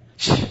 hey,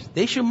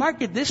 they should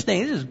market this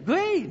thing. This is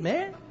great,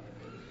 man.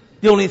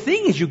 The only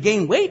thing is you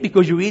gain weight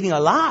because you're eating a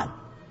lot.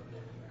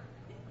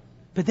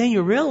 But then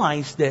you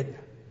realize that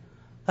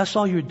that's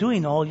all you're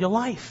doing all your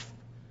life.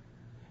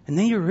 And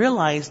then you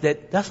realize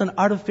that that's an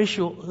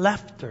artificial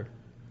laughter.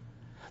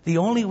 The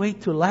only way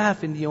to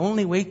laugh and the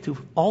only way to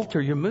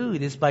alter your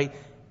mood is by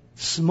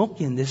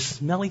smoking this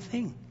smelly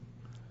thing.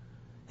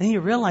 Then you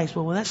realize,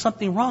 well, that's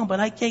something wrong, but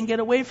I can't get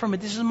away from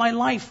it. This is my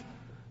life.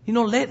 You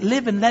know, let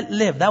live and let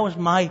live. That was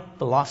my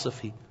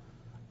philosophy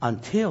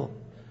until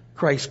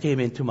Christ came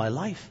into my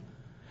life.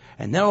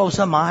 And then all of a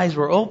sudden my eyes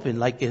were open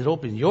like it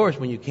opened yours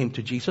when you came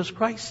to Jesus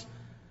Christ.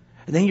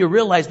 And then you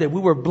realize that we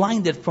were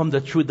blinded from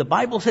the truth. The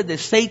Bible said that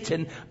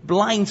Satan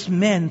blinds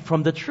men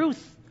from the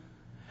truth.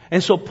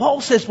 And so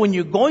Paul says when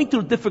you're going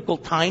through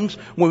difficult times,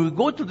 when we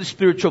go through the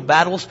spiritual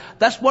battles,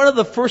 that's one of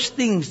the first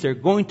things they're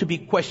going to be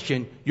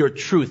questioned, your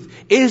truth.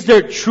 Is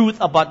there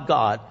truth about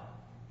God?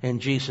 And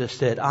Jesus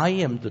said, I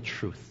am the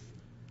truth.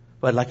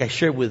 But like I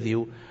shared with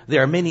you,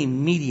 there are many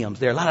mediums.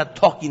 There are a lot of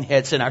talking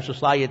heads in our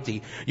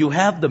society. You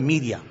have the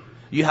media.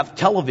 You have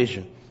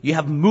television. You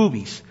have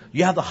movies.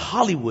 You have the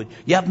Hollywood.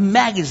 You have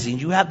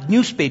magazines. You have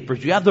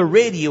newspapers. You have the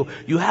radio.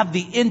 You have the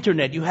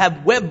internet. You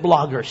have web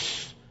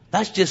bloggers.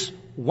 That's just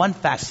one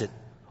facet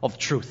of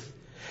truth.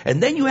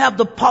 And then you have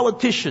the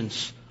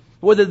politicians.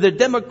 Whether they're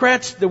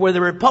Democrats, whether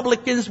they're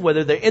Republicans,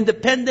 whether they're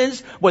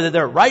independents, whether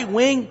they're right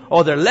wing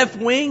or they're left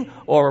wing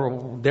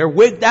or they're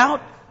wigged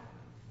out.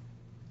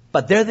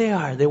 But there they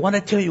are. They want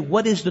to tell you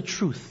what is the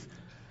truth.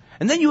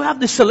 And then you have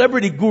the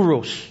celebrity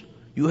gurus.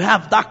 You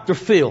have Dr.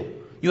 Phil.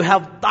 You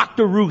have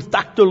Dr. Ruth,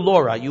 Dr.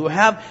 Laura. You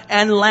have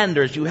Ann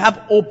Landers. You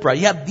have Oprah.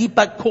 You have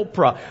Deepak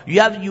Chopra.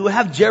 You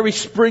have Jerry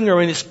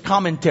Springer in his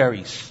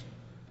commentaries.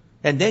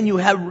 And then you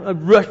have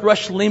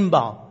Rush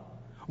Limbaugh.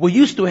 We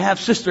used to have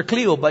Sister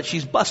Cleo, but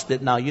she's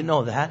busted now. You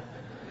know that.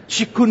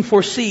 She couldn't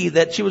foresee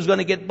that she was going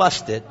to get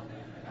busted.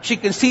 She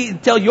can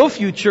tell your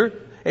future.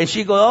 And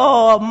she goes,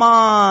 oh,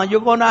 Ma,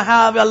 you're going to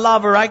have a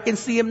lover. I can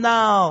see him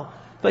now.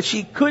 But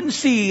she couldn't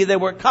see there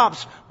were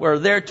cops were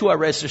there to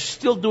arrest her.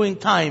 Still doing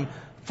time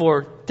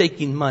for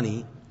taking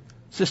money.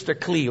 Sister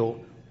Cleo.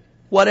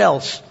 What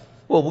else?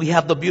 Well, we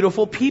have the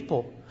beautiful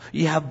people.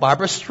 You have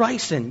Barbara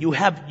Streisand. You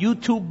have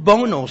U2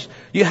 Bonos.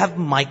 You have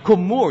Michael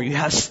Moore. You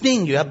have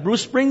Sting. You have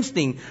Bruce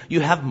Springsteen.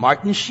 You have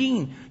Martin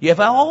Sheen. You have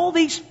all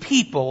these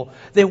people.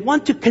 They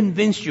want to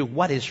convince you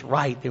what is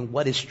right and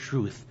what is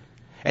truth.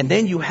 And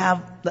then you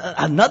have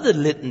another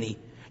litany.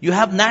 You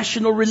have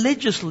national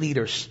religious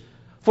leaders.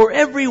 For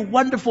every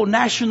wonderful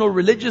national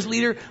religious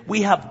leader,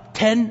 we have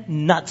 10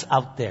 nuts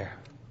out there.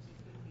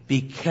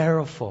 Be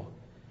careful.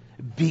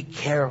 Be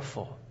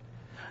careful.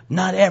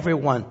 Not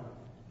everyone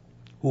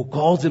who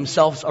calls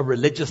himself a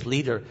religious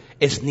leader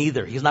is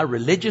neither. He's not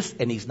religious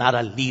and he's not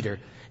a leader.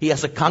 He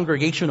has a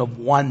congregation of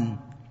one.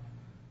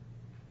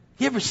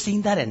 You ever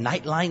seen that at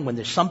Nightline when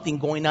there's something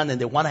going on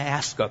and they want to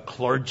ask a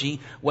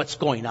clergy what's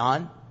going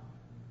on?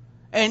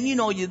 And you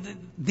know,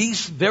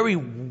 these very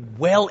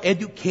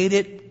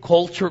well-educated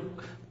culture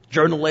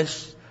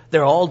journalists,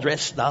 they're all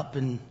dressed up,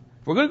 and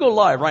we're going to go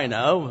live right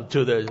now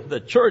to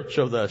the Church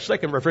of the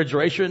Second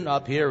Refrigeration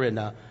up here, and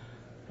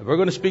we're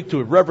going to speak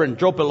to Reverend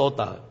Joe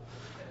Pelota.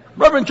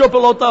 Reverend Joe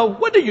Pelota,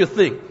 what do you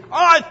think?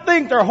 I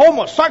think they're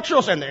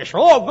homosexuals and they should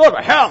all go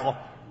to hell.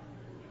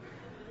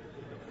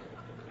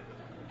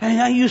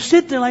 And you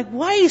sit there like,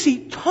 why is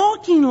he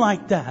talking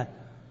like that?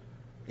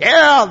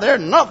 Yeah, they're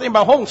nothing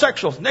but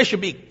homosexuals. They should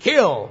be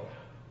killed.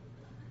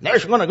 They're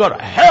going to go to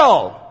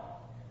hell.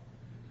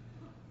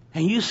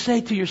 And you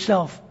say to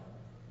yourself,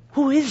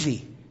 who is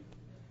he?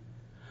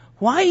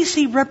 Why is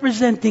he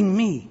representing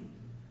me?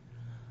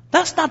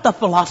 That's not the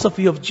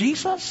philosophy of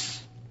Jesus.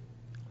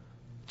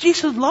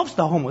 Jesus loves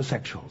the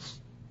homosexuals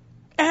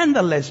and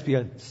the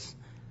lesbians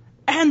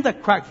and the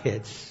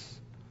crackheads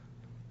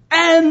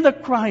and the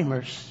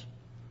crimers.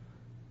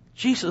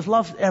 Jesus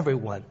loves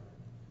everyone,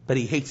 but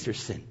he hates their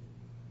sin.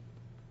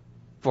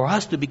 For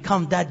us to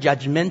become that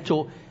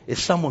judgmental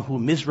is someone who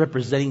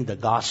misrepresenting the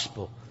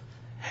gospel.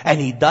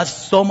 And he does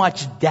so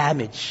much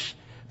damage.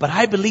 But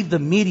I believe the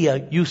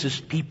media uses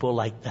people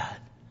like that.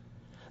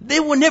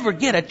 They will never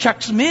get a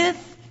Chuck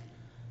Smith.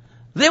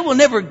 They will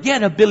never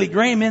get a Billy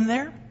Graham in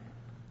there.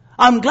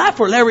 I'm glad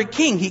for Larry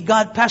King. He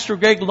got Pastor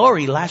Greg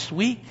Laurie last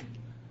week.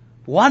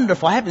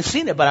 Wonderful. I haven't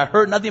seen it, but I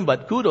heard nothing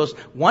but kudos.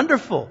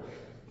 Wonderful.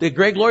 That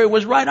Greg Laurie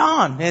was right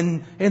on.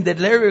 And that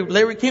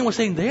Larry King was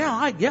saying,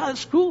 yeah,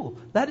 that's cool.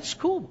 That is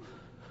cool.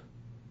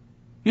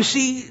 You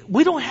see,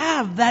 we don't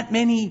have that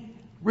many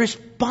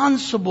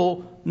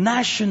responsible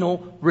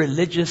national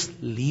religious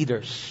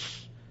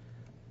leaders.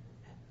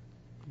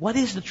 What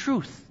is the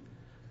truth?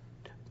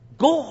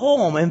 Go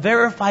home and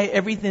verify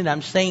everything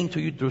I'm saying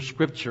to you through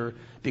Scripture,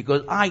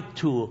 because I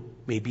too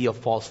may be a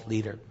false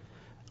leader.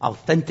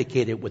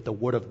 Authenticated with the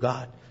Word of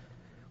God.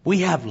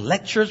 We have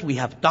lectures, we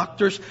have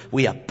doctors,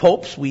 we have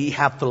popes, we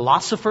have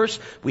philosophers,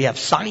 we have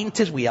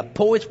scientists, we have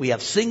poets, we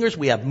have singers,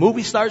 we have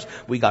movie stars,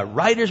 we got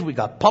writers, we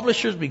got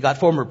publishers, we got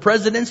former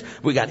presidents,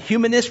 we got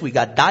humanists, we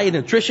got diet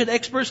and nutrition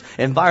experts,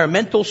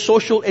 environmental,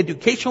 social,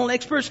 educational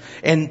experts,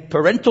 and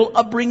parental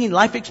upbringing,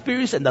 life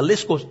experience, and the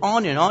list goes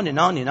on and on and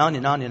on and on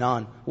and on and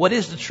on. What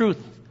is the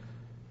truth?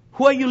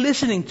 Who are you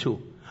listening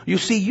to? You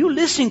see, you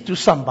listening to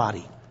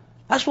somebody.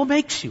 That's what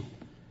makes you.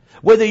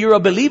 Whether you're a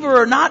believer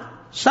or not,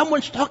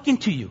 someone's talking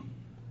to you.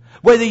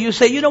 Whether you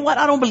say, you know what,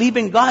 I don't believe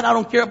in God, I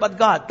don't care about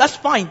God. That's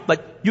fine,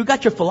 but you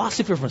got your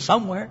philosophy from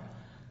somewhere.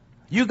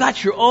 You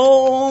got your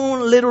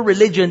own little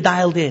religion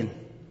dialed in.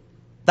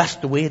 That's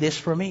the way it is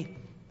for me.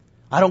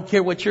 I don't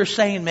care what you're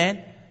saying,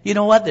 man. You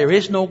know what, there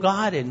is no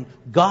God, and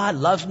God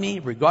loves me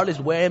regardless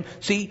of where I am.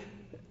 See,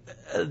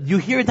 you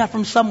hear that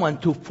from someone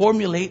to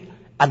formulate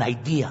an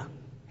idea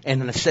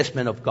and an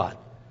assessment of God.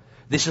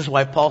 This is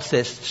why Paul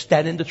says,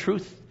 stand in the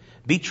truth.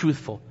 Be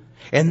truthful.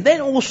 And then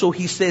also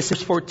he says,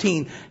 verse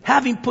 14,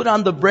 having put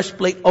on the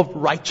breastplate of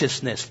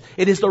righteousness.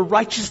 It is the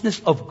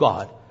righteousness of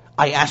God.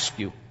 I ask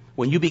you,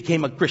 when you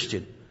became a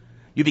Christian,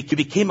 you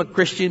became a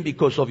Christian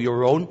because of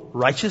your own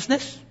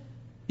righteousness?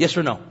 Yes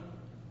or no?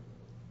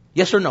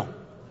 Yes or no?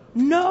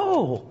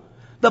 No.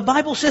 The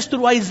Bible says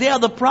through Isaiah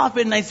the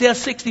prophet in Isaiah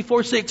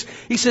 64:6,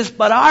 he says,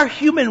 but our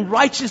human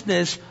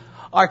righteousness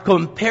are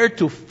compared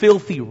to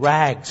filthy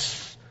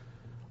rags.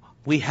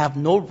 We have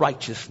no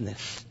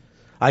righteousness.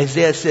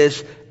 Isaiah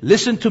says,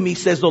 listen to me,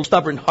 says the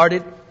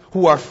stubborn-hearted,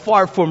 who are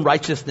far from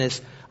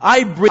righteousness.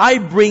 I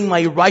bring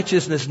my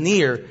righteousness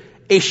near.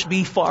 It shall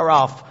be far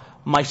off.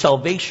 My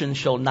salvation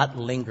shall not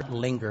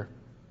linger.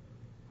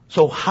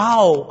 So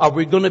how are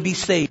we going to be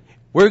saved?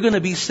 We're going to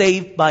be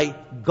saved by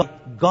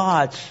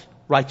God's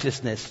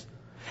righteousness.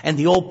 And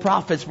the old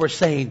prophets were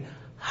saying,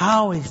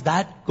 how is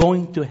that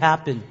going to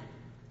happen?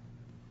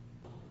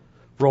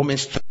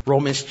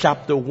 Romans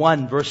chapter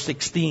 1, verse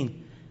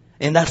 16.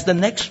 And that's the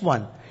next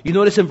one. You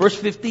notice in verse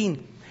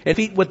 15,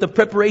 with the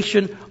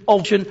preparation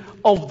of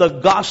the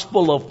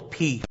gospel of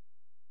peace.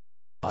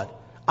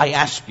 I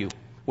ask you,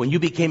 when you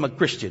became a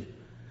Christian,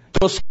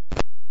 was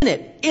in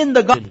it, in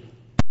the gospel.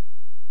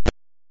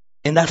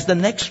 And that's the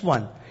next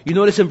one. You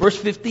notice in verse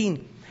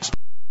 15.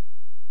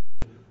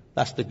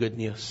 That's the good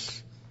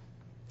news.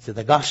 It's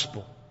the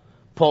gospel.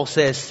 Paul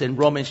says in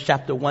Romans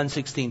chapter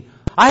 1:16,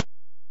 I am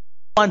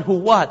one who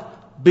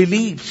what?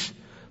 Believes.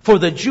 For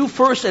the Jew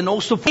first and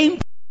also for him.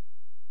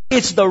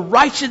 It's the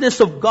righteousness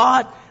of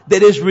God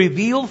that is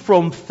revealed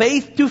from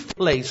faith to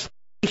faith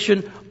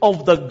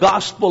of the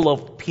gospel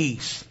of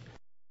peace.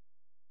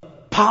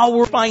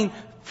 Power, find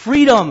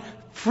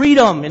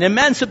freedom and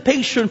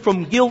emancipation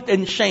from guilt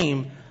and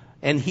shame.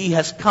 And He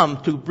has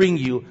come to bring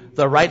you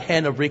the right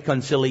hand of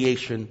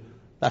reconciliation.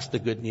 That's the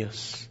good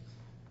news.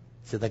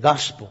 It's the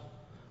gospel.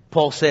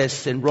 Paul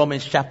says in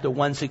Romans chapter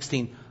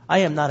 1:16, I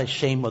am not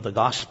ashamed of the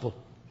gospel.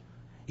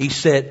 He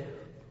said,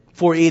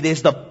 for it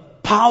is the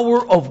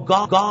power of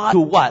God to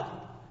what?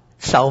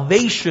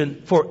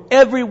 Salvation for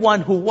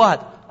everyone who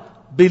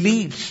what?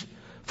 Believes.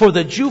 For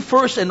the Jew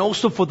first and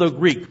also for the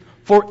Greek.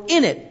 For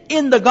in it,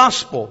 in the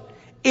gospel,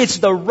 it's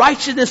the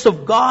righteousness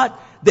of God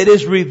that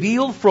is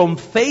revealed from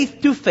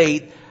faith to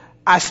faith,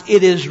 as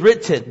it is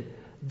written,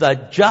 the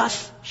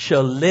just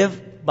shall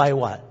live by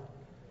what?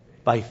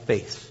 By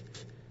faith.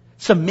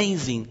 It's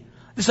amazing.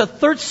 There's a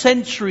 3rd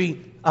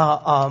century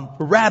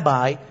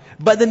rabbi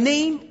by the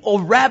name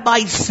of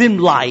Rabbi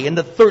Zimlai in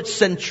the 3rd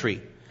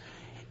century.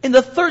 In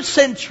the 3rd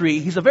century,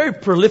 he's a very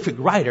prolific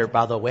writer,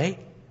 by the way.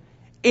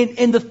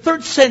 In the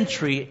 3rd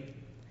century,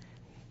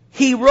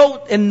 he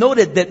wrote and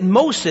noted that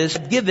Moses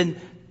had given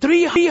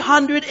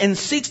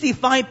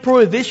 365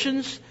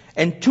 prohibitions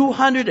and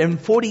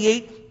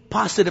 248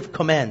 positive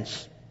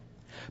commands.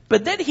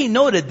 But then he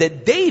noted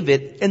that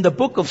David, in the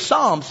book of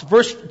Psalms,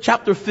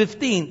 chapter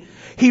 15,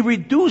 he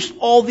reduced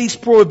all these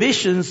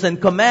prohibitions and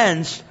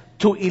commands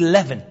to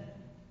 11.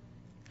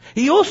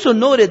 He also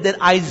noted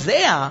that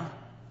Isaiah,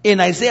 in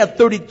Isaiah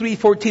 33,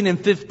 14 and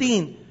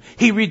 15,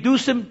 he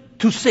reduced them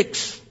to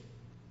 6.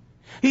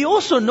 He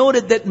also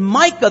noted that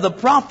Micah, the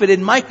prophet,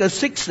 in Micah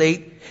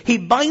 6:8, he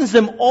binds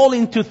them all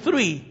into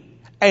 3.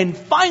 And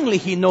finally,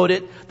 he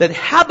noted that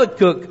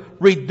Habakkuk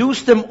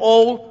reduced them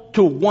all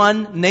to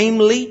 1,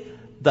 namely,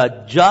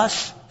 the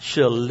just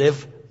shall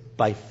live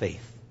by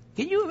faith.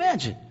 Can you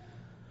imagine?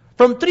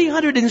 From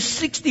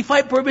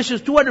 365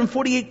 prohibitions,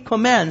 248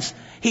 commands,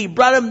 he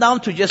brought them down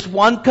to just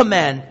 1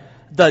 command,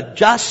 the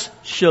just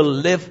shall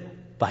live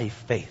by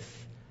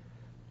faith.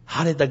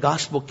 How did the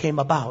gospel came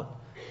about?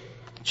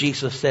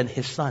 Jesus sent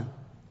His Son.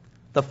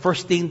 The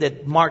first thing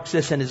that Mark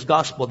says in his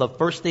gospel, the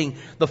first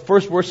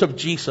words of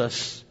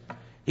Jesus,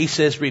 He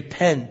says,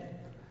 repent,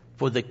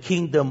 for the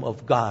kingdom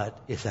of God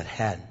is at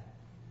hand.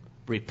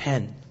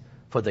 Repent,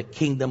 for the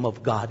kingdom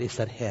of God is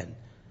at hand.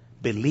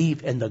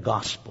 Believe in the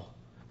gospel.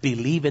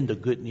 Believe in the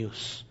good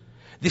news.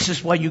 This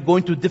is why you go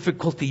into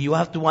difficulty. You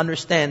have to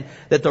understand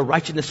that the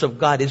righteousness of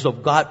God is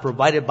of God,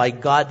 provided by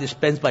God,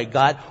 dispensed by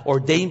God,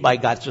 ordained by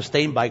God,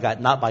 sustained by God,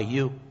 not by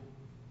you.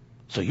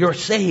 So you're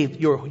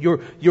saved.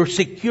 You're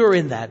secure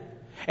in that.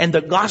 And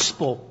the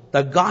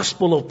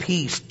gospel of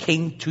peace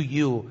came to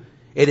you.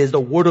 It is the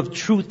word of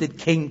truth that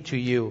came to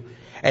you.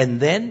 And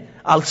then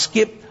I'll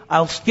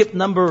skip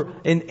number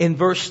in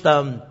verse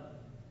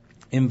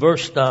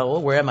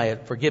where am I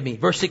at? Forgive me.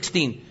 Verse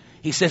 16.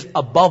 He says,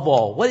 above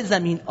all. What does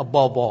that mean,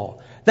 above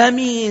all? That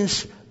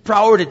means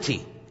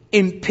priority,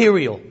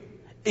 imperial.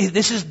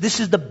 This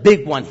is the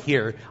big one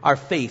here, our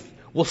faith.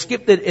 We'll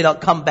skip it and I'll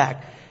come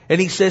back. And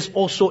he says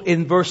also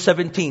in verse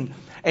 17,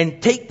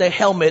 and take the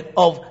helmet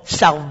of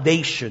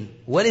salvation.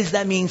 What does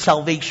that mean,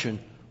 salvation?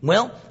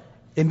 Well,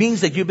 it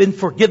means that you've been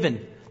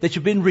forgiven, that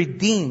you've been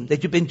redeemed,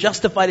 that you've been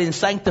justified and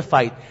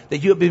sanctified, that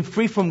you have been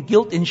free from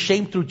guilt and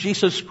shame through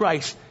Jesus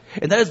Christ.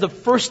 And that is the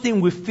first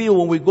thing we feel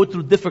when we go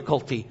through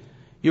difficulty.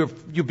 You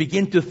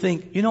begin to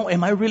think,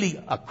 am I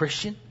really a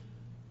Christian?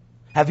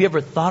 Have you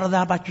ever thought of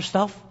that about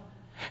yourself?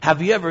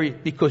 Have you ever,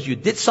 because you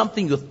did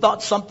something, you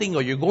thought something,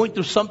 or you're going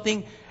through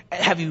something,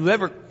 have you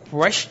ever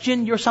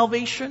questioned your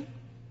salvation?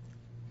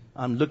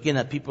 I'm looking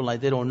at people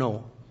like they don't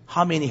know.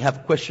 How many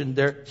have questioned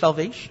their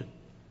salvation?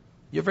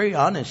 You're very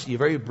honest. You're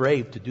very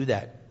brave to do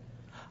that.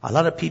 A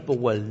lot of people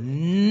will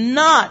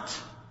not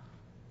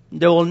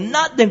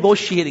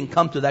negotiate and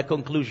come to that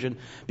conclusion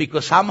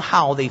because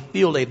somehow they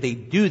feel that if they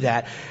do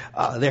that,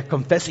 they're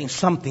confessing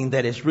something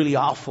that is really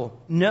awful.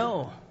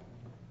 No.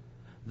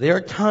 There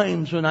are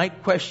times when I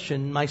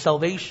question my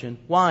salvation.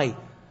 Why?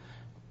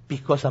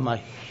 Because I'm a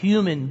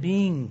human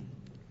being.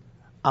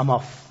 I'm a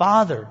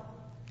father.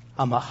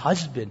 I'm a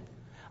husband.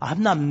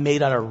 I'm not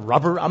made out of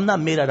rubber. I'm not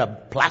made out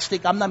of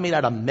plastic. I'm not made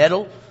out of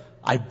metal.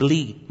 I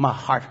bleed. My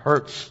heart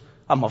hurts.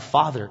 I'm a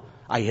father.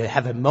 I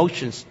have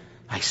emotions.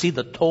 I see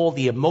the toll,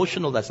 the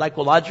emotional, the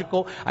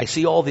psychological. I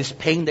see all this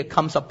pain that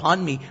comes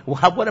upon me.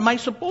 What am I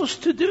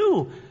supposed to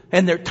do?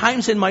 And there are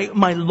times in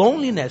my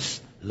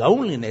loneliness.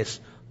 Loneliness.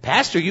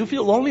 Pastor, you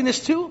feel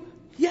loneliness too?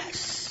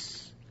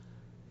 Yes.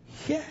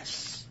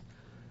 Yes.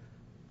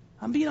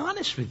 I'm being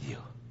honest with you.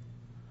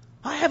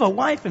 I have a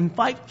wife and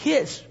 5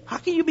 kids. How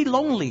can you be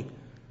lonely?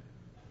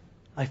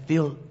 I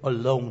feel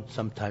alone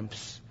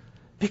sometimes.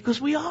 Because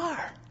we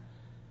are.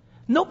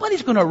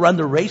 Nobody's going to run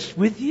the race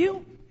with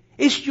you.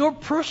 It's your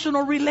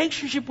personal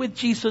relationship with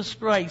Jesus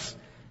Christ.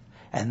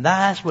 And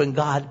that's when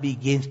God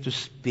begins to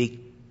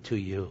speak to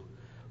you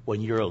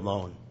when you're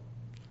alone.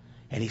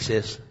 And He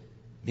says,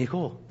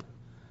 Mijo,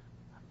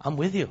 I'm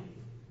with you.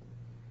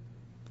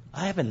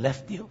 I haven't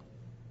left you.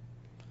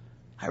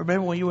 I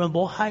remember when you were in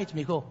Bow Heights,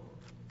 Mijo.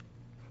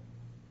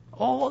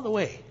 All the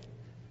way.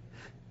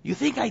 You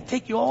think I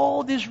take you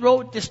all this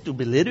road just to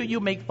belittle you,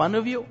 make fun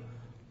of you?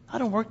 I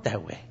don't work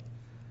that way.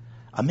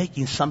 I'm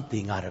making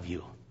something out of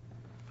you.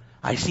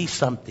 I see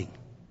something.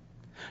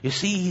 You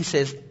see, He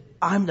says,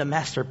 I'm the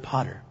master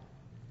potter.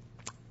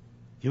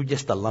 You're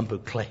just a lump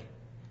of clay.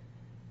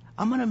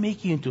 I'm going to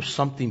make you into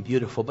something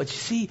beautiful. But you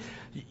see,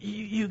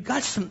 you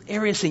got some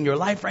areas in your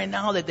life right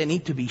now that they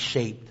need to be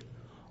shaped.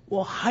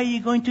 Well, how are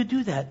you going to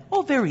do that?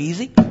 Oh, very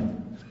easy.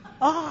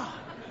 But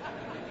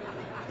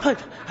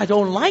I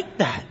don't like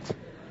that.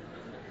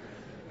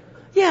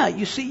 Yeah,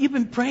 you see, you've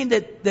been praying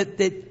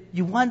that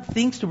you want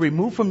things to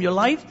remove from your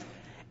life.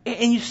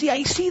 And you see,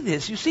 I see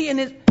this. You see, and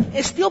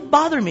it still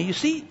bothers me. You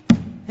see,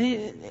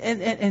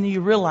 and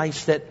you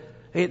realize that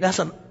that's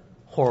a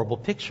horrible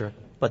picture,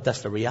 but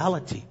that's the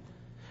reality.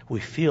 We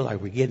feel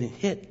like we're getting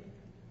hit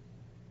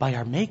by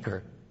our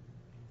Maker.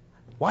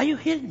 Why are you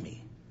hitting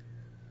me?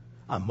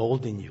 I'm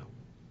molding you.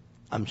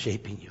 I'm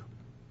shaping you.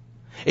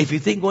 If you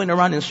think going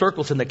around in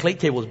circles in the clay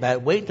table is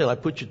bad, wait till I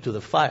put you to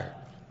the fire.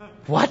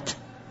 What?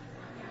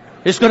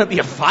 There's going to be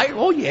a fire?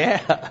 Oh,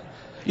 yeah.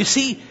 You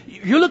see,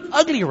 you look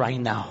ugly right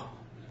now.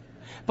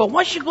 But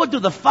once you go to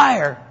the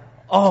fire,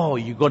 oh,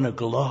 you're going to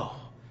glow.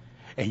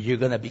 And you're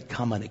going to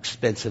become an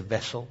expensive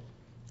vessel.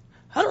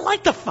 I don't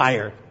like the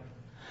fire.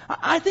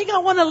 I think I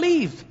want to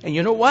leave. And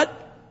you know what?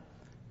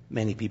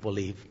 Many people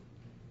leave.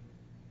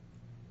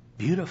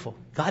 Beautiful.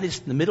 God is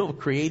in the middle of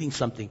creating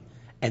something,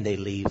 and they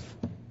leave.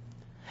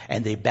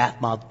 And they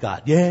badmouth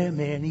God. Yeah,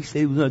 man, He said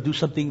He was going to do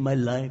something in my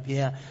life.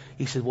 Yeah.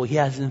 He said, well, He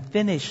hasn't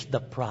finished the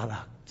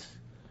product.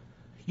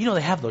 You know,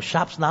 they have those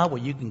shops now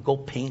where you can go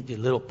paint your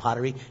little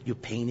pottery. You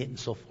paint it and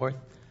so forth.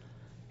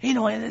 You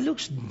know, and it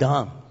looks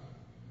dumb.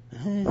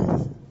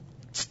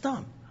 It's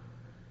dumb.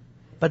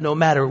 But no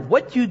matter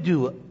what you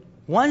do,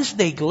 once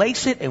they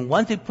glaze it and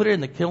once they put it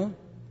in the kiln,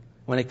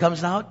 when it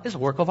comes out, it's a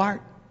work of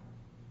art.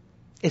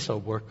 It's a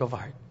work of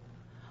art.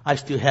 I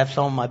still have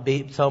some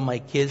of my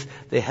kids,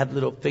 they have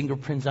little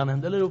fingerprints on them,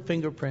 the little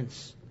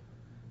fingerprints.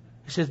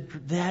 He says,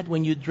 Dad,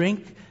 when you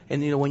drink,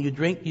 and you know, when you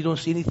drink, you don't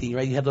see anything,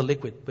 right? You have the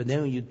liquid. But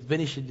then when you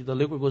finish it, the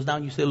liquid goes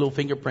down, you see little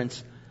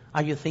fingerprints.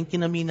 Are you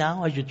thinking of me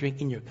now as you're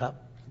drinking your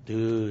cup?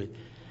 Dude,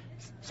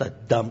 it's a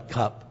dumb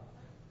cup.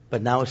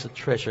 But now it's a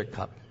treasure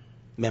cup.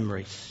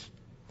 Memories.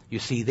 You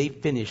see, they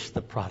finished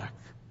the product.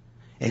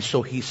 And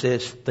so He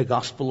says, the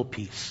gospel of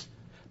peace.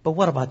 But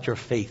what about your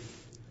faith?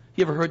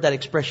 You ever heard that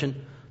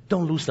expression?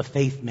 Don't lose the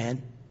faith,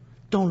 man.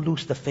 Don't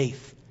lose the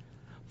faith.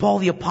 Paul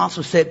the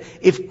Apostle said,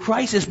 if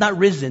Christ is not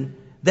risen,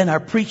 then our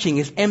preaching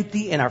is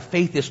empty and our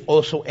faith is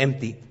also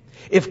empty.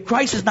 If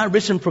Christ is not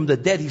risen from the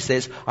dead, he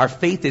says, our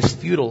faith is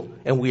futile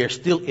and we are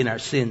still in our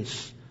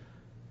sins.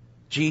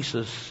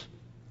 Jesus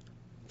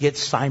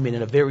gets Simon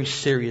in a very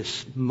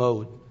serious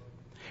mode.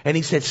 And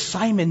He said,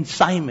 Simon,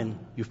 Simon.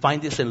 You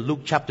find this in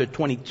Luke chapter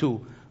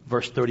 22,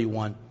 verse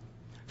 31.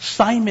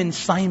 Simon,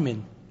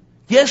 Simon.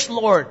 Yes,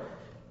 Lord.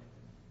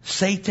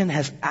 Satan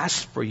has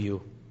asked for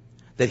you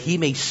that he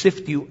may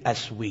sift you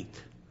as wheat.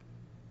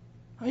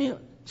 I mean,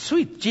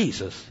 sweet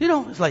Jesus. You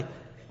know, it's like,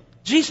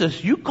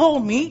 Jesus, you call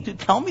me to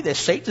tell me that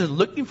Satan is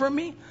looking for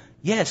me?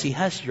 Yes, he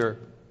has your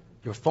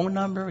phone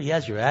number. He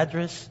has your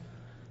address.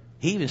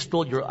 He even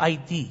stole your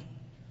ID.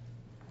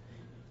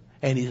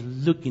 And he's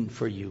looking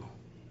for you.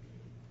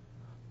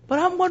 But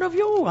I'm one of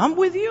you. I'm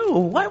with you.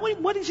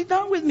 What has he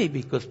done with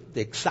me?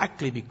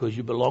 Exactly because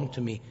you belong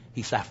to me,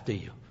 he's after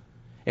you.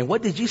 And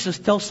what did Jesus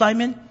tell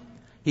Simon?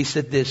 He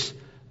said this,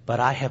 but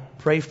I have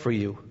prayed for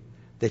you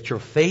that your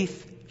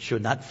faith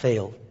should not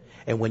fail.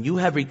 And when you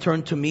have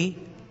returned to me,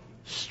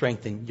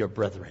 strengthen your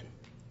brethren.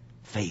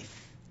 Faith.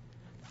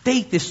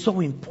 Faith is so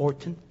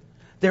important.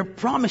 There are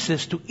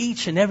promises to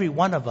each and every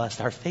one of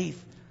us, our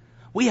faith.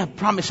 We have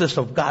promises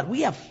of God.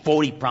 We have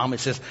 40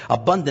 promises.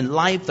 Abundant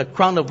life, the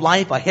crown of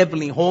life, a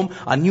heavenly home,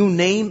 a new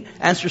name,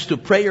 answers to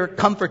prayer,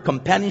 comfort,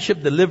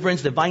 companionship,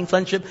 deliverance, divine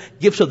sonship,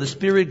 gifts of the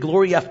Spirit,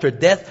 glory after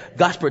death,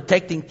 God's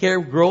protecting care,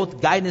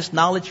 growth, guidance,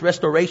 knowledge,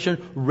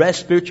 restoration,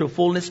 rest, spiritual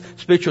fullness,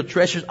 spiritual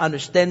treasures,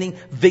 understanding,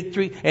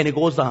 victory, and it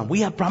goes on.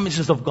 We have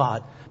promises of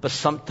God, but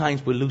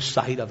sometimes we lose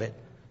sight of it.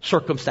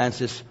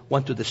 Circumstances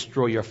want to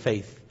destroy your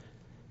faith.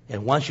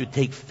 And once you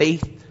take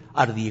faith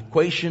out of the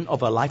equation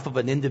of a life of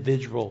an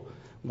individual,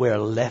 we're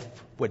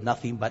left with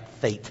nothing but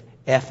fate.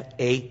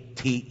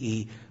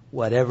 F-A-T-E.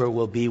 Whatever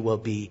will be, will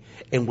be.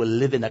 And we'll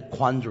live in a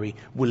quandary.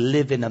 We'll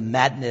live in a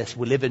madness.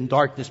 We'll live in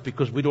darkness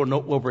because we don't know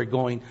where we're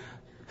going.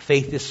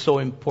 Faith is so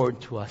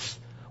important to us.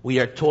 We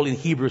are told in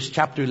Hebrews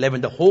chapter 11,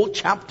 the whole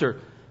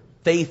chapter,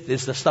 faith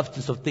is the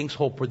substance of things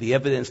hoped for, the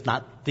evidence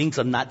things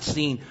are not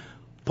seen.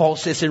 Paul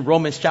says in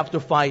Romans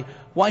chapter 5,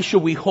 why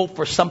should we hope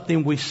for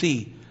something we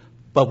see?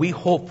 but we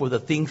hope for the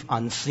things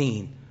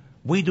unseen.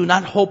 We do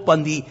not hope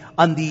on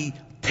the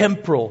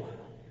temporal,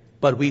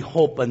 but we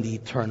hope on the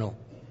eternal.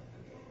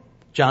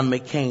 John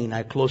McCain,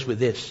 I close with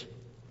this.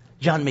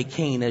 John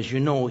McCain, as you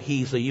know,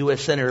 he's a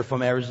U.S. Senator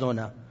from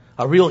Arizona.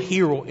 A real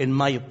hero, in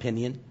my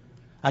opinion.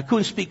 I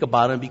couldn't speak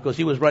about him because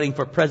he was running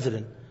for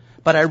president.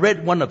 But I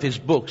read one of his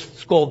books.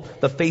 It's called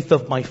The Faith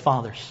of My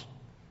Fathers.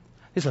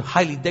 He's a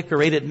highly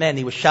decorated man.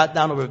 He was shot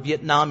down over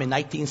Vietnam in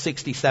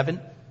 1967.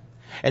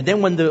 And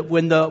then when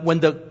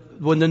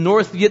the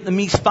North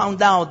Vietnamese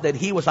found out that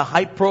he was a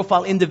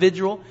high-profile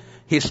individual,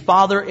 his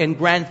father and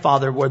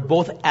grandfather were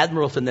both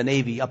admirals in the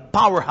Navy, a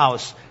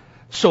powerhouse.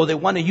 So they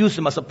want to use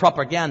him as a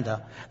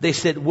propaganda. They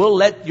said, we'll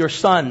let your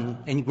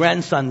son and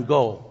grandson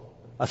go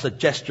as a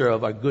gesture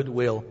of our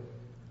goodwill.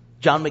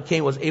 John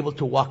McCain was able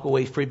to walk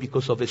away free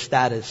because of his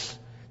status.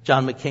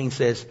 John McCain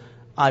says,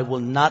 I will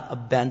not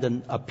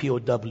abandon our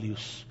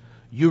POWs.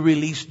 You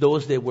release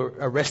those that were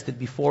arrested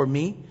before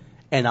me,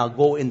 and I'll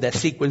go in that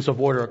sequence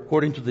of order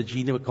according to the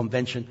Geneva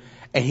Convention.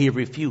 And he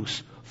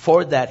refused.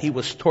 For that, he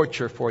was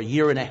tortured for a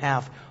year and a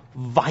half,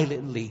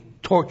 violently,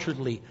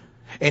 torturedly.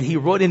 And he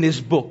wrote in his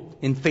book,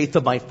 In Faith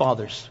of My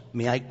Fathers,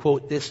 may I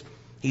quote this?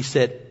 He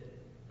said,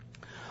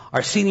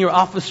 our senior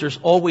officers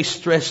always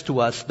stressed to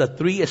us the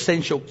 3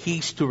 essential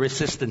keys to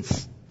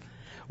resistance,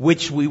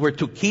 which we were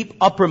to keep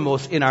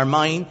uppermost in our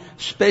mind,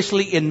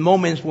 especially in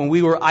moments when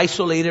we were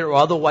isolated or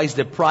otherwise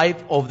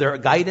deprived of their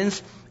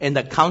guidance and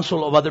the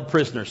counsel of other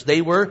prisoners.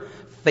 They were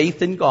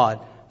faith in God,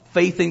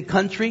 faith in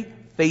country,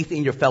 faith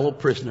in your fellow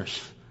prisoners.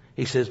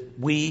 He says,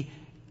 we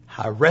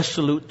are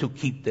resolute to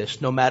keep this.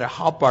 No matter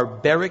how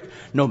barbaric,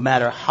 no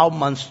matter how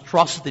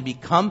monstrous they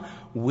become,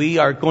 we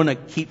are going to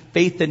keep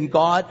faith in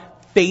God,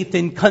 faith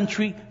in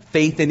country,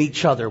 faith in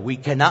each other. We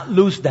cannot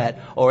lose that,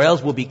 or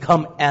else we'll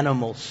become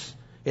animals.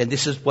 And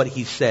this is what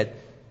he said.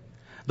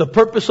 The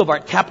purpose of our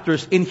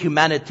captors'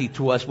 inhumanity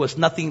to us was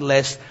nothing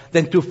less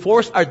than to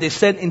force our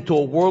descent into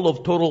a world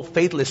of total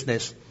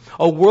faithlessness,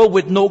 a world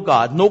with no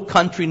God, no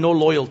country, no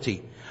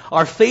loyalty.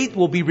 Our faith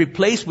will be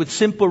replaced with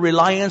simple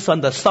reliance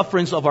on the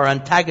sufferings of our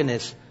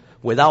antagonists.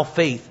 Without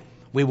faith,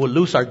 we will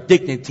lose our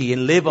dignity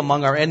and live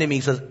among our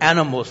enemies as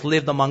animals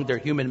lived among their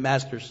human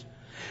masters.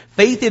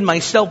 Faith in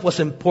myself was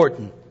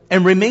important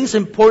and remains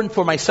important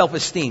for my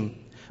self-esteem.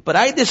 But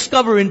I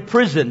discover in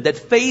prison that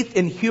faith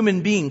in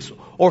human beings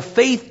or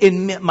faith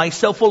in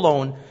myself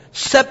alone,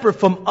 separate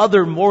from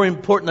other more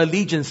important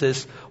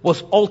allegiances,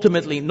 was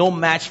ultimately no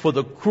match for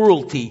the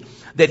cruelty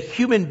that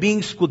human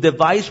beings could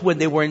devise when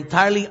they were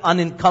entirely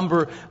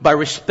unencumbered by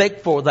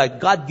respect for the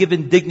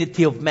God-given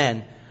dignity of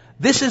man.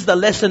 This is the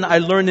lesson I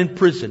learned in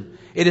prison.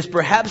 It is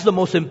perhaps the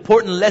most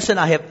important lesson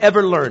I have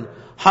ever learned.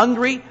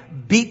 Hungry,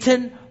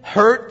 beaten,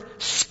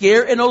 hurt,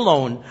 scared, and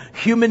alone,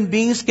 human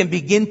beings can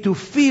begin to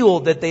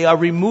feel that they are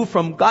removed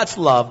from God's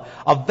love,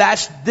 a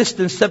vast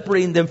distance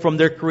separating them from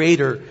their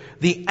Creator.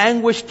 The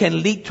anguish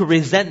can lead to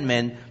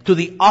resentment, to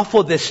the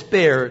awful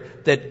despair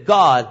that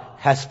God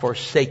has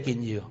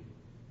forsaken you.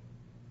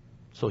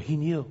 So he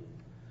knew.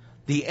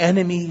 The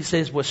enemy, he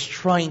says, was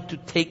trying to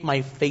take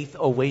my faith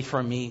away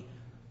from me.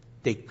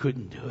 They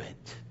couldn't do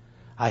it.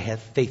 I had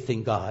faith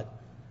in God.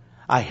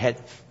 I had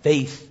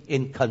faith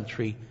in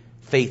country,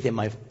 faith in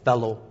my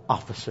fellow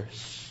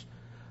officers.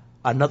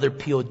 Another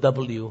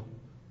POW,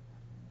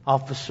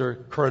 Officer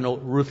Colonel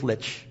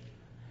Rutledge,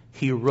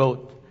 he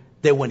wrote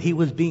that when he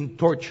was being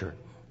tortured,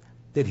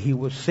 that he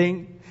would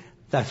sing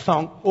that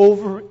song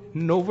over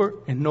and over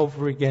and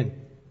over again.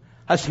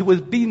 As he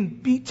was being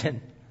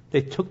beaten,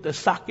 they took the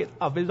socket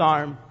of his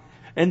arm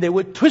and they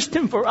would twist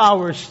him for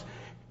hours.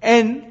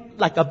 And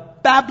like a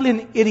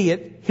babbling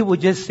idiot, he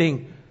would just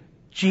sing,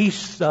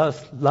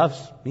 Jesus loves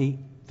me,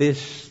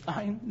 this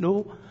I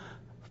know,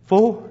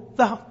 for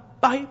the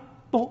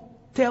Bible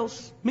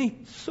tells me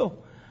so.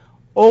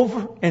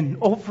 Over and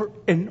over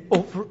and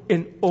over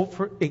and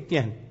over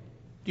again.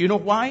 Do you know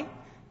why?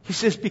 He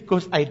says,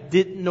 because I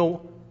didn't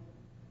know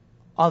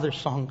other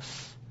songs.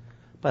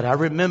 But I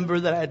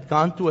remember that I had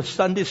gone to a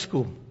Sunday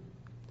school.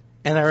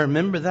 And I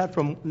remember that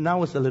from when I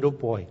was a little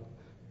boy.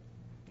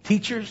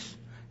 Teachers,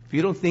 if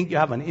you don't think you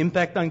have an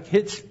impact on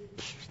kids,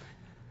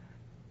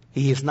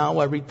 he is now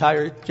a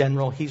retired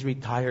general. He's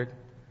retired.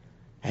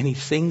 And he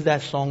sings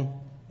that song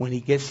when he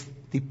gets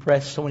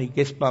depressed, so when he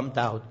gets bummed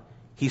out.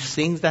 He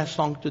sings that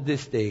song to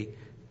this day.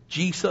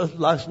 Jesus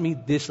loves me,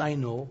 this I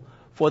know,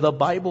 for the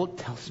Bible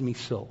tells me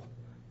so.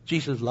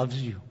 Jesus loves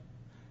you.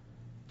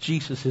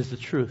 Jesus is the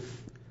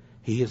truth.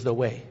 He is the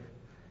way.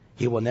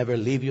 He will never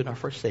leave you nor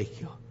forsake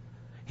you.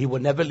 He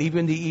will never leave you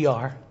in the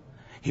ER.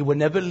 He will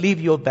never leave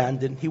you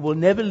abandoned. He will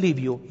never leave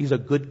you. He's a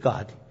good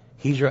God.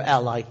 He's your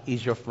ally.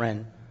 He's your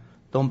friend.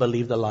 Don't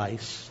believe the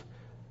lies.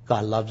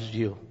 God loves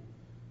you.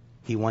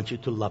 He wants you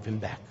to love Him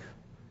back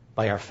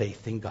by our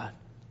faith in God.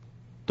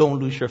 Don't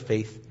lose your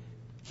faith.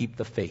 Keep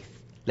the faith.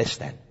 Let's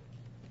stand.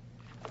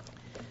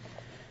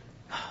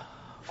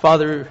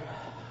 Father,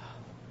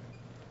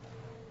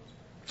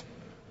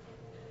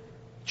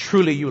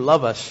 truly you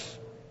love us,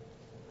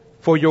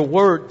 for your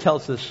word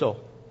tells us so.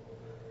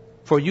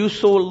 For you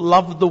so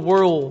loved the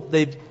world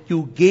that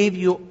you gave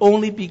your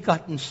only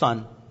begotten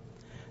Son,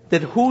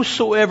 that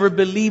whosoever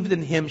believed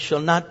in him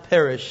shall not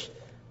perish,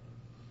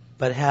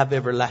 but have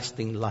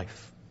everlasting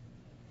life.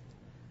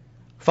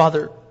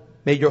 Father,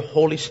 may your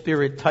Holy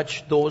Spirit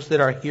touch those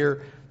that are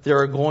here that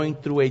are going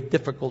through a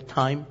difficult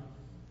time.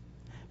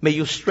 May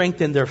you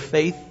strengthen their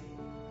faith.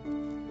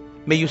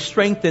 May you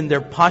strengthen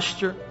their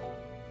posture.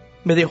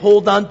 May they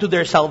hold on to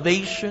their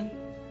salvation.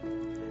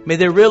 May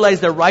they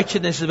realize their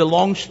righteousness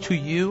belongs to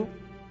you.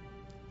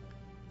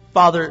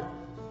 Father,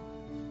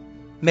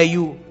 may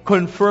you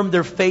confirm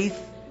their faith.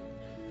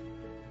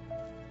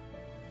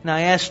 And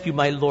I ask you,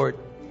 my Lord,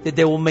 that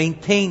they will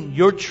maintain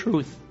your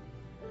truth,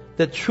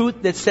 the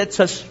truth that sets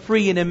us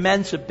free and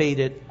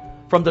emancipated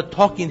from the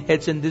talking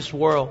heads in this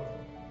world.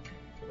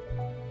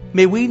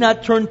 May we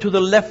not turn to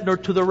the left nor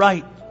to the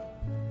right,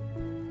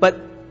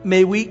 but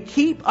may we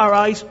keep our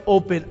eyes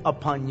open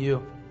upon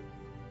you.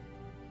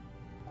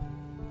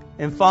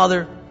 And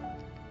Father,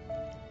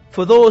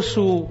 for those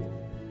who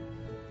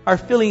are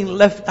feeling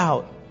left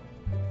out,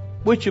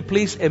 would you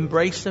please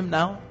embrace them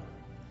now?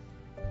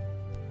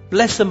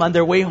 Bless them on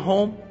their way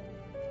home.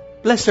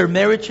 Bless their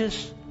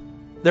marriages,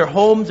 their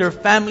homes, their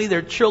family,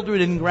 their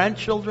children and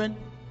grandchildren.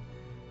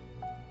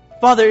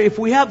 Father, if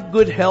we have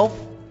good health,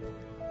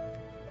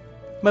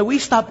 may we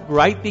stop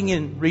griping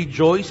and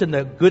rejoice in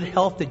the good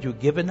health that you've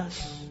given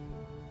us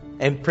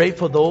and pray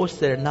for those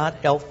that are not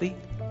healthy.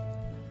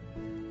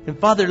 And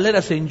Father, let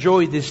us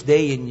enjoy this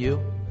day in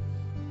you.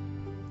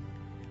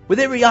 With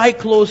every eye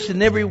closed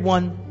and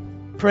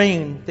everyone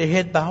praying, their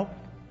head bowed.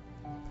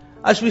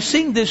 As we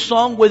sing this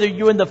song, whether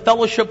you're in the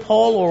fellowship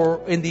hall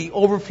or in the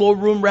overflow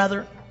room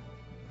rather,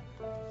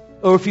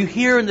 or if you're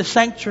here in the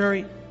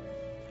sanctuary,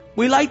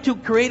 we like to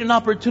create an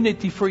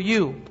opportunity for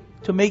you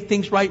to make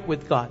things right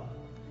with God.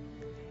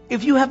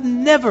 If you have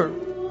never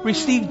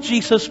received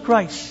Jesus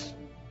Christ,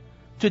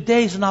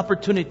 today is an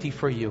opportunity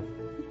for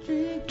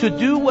you to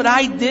do what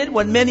I did,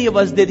 what many of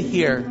us did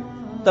here.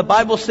 The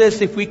Bible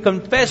says if we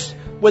confess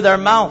with our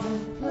mouth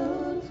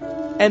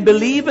and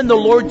believe in the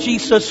Lord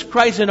Jesus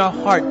Christ in our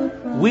heart,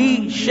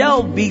 we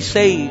shall be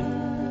saved,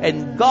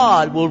 and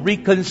God will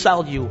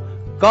reconcile you.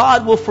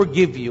 God will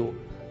forgive you.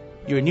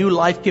 Your new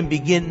life can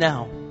begin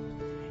now.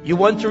 You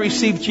want to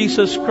receive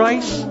Jesus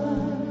Christ?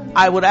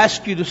 I would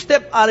ask you to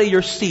step out of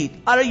your seat,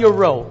 out of your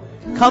row.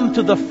 Come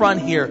to the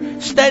front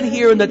here. Stand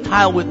here in the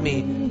tile with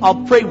me.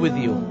 I'll pray with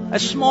you. A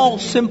small,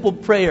 simple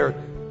prayer.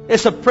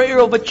 It's a prayer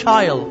of a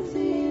child.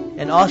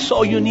 And that's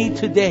all you need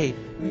today.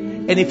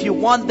 And if you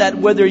want that,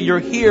 whether you're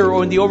here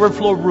or in the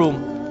overflow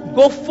room,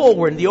 go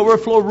forward in the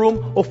overflow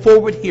room or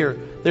forward here.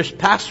 There's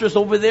pastors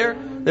over there.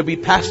 There'll be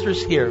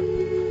pastors here.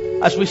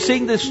 As we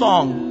sing this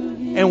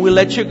song and we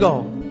let you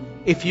go,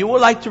 if you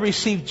would like to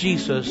receive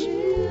Jesus,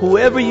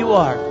 whoever you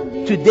are,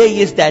 today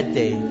is that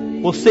day.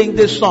 We'll sing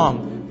this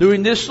song.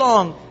 During this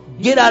song,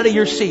 get out of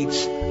your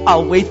seats.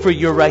 I'll wait for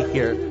you right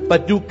here.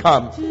 But do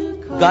come.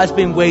 God's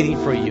been waiting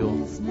for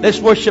you. Let's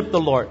worship the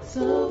Lord.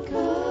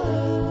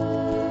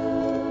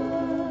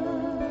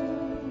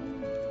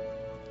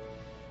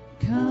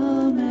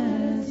 Come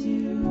as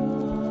you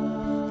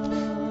are.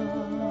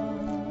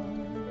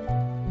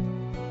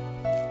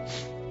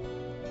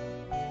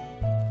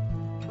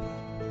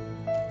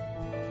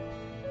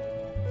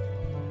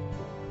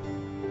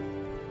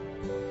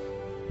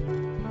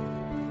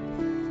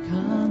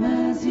 Come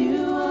as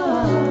you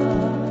are.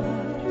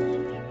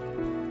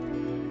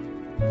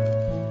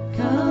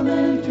 Come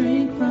and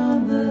drink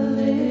from the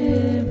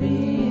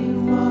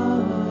living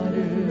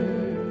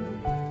water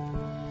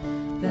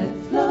that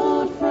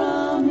flowed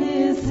from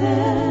His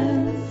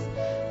hands,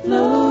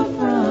 flowed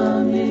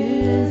from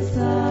His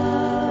side.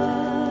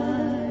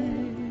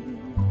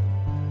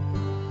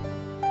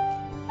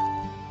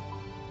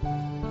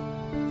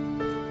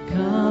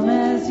 Come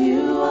as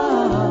you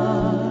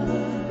are.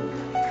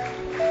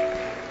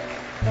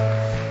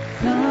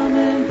 Come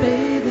and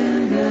bathe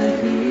in the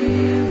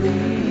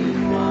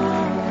healing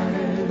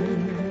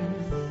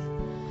waters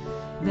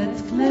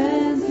that's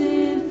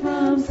cleansing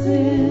from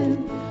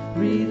sin,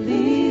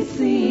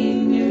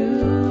 releasing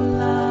new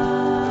life.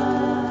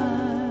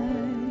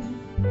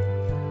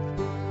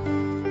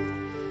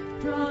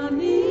 Draw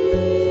near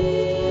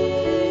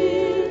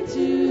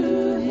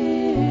to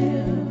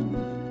Him,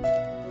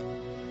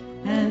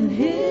 and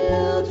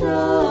He'll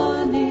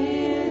draw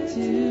near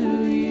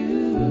to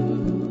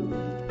you.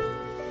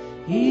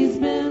 He's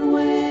been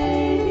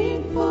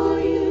waiting for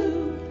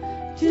you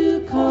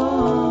to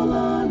call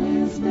on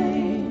His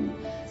name.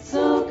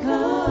 So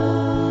come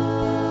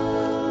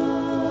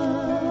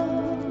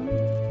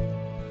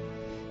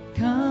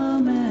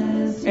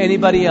as you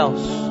Anybody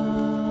else?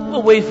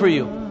 We'll wait for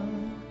you.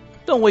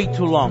 Don't wait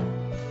too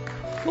long.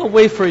 We'll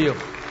wait for you.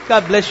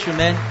 God bless you,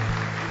 man.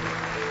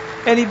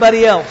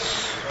 Anybody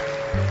else?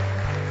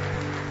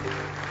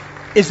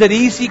 Is it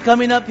easy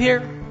coming up here?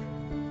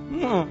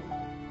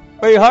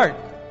 Very hard.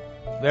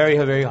 Very,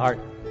 very hard.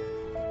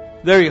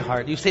 Very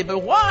hard. You say, but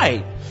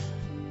why?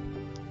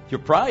 Your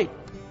pride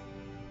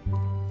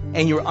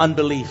and your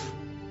unbelief.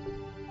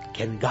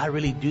 Can God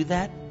really do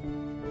that?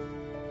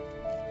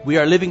 We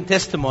are living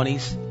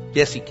testimonies.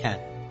 Yes, He can.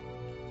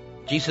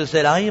 Jesus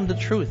said, I am the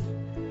truth.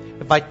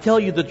 If I tell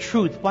you the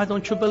truth, why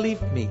don't you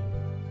believe me?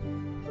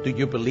 Do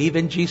you believe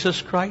in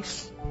Jesus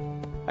Christ?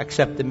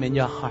 Accept Him in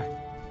your heart.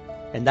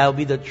 And that will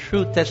be the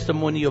true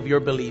testimony of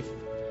your belief.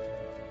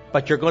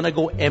 But you're going to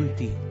go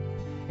empty.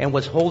 And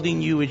what's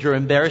holding you is your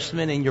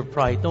embarrassment and your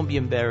pride. Don't be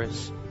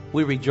embarrassed.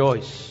 We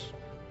rejoice.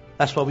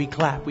 That's why we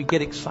clap. We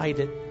get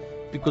excited.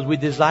 Because we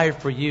desire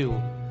for you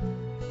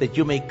that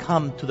you may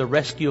come to the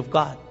rescue of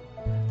God.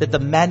 That the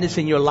madness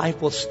in your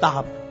life will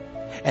stop.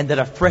 And that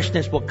a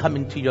freshness will come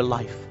into your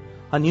life.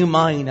 A new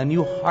mind, a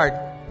new heart,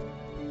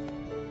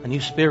 a new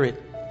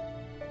spirit.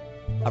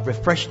 A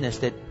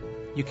refreshness that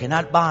you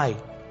cannot buy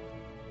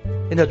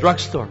in a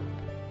drugstore.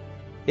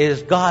 It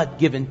is God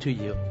given to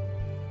you.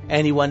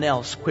 Anyone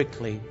else,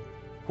 quickly.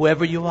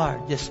 Whoever you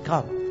are, just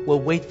come. We'll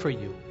wait for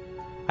you.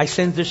 I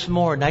sense there's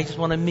more, and I just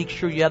want to make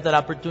sure you have that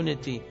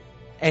opportunity.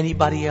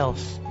 Anybody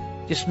else,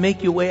 just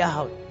make your way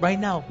out right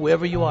now,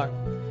 whoever you are.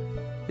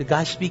 The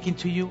guy speaking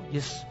to you,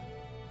 just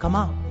come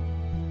out.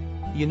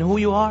 You know who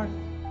you are?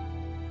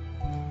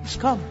 Just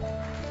come.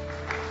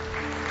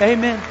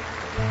 Amen.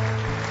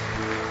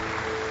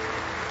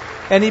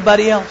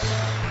 Anybody else?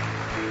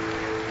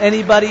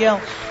 Anybody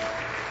else?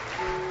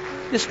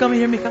 Just come and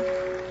hear me come.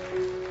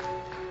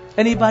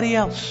 Anybody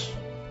else?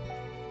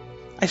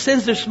 I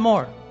sense there's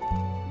more.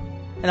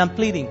 And I'm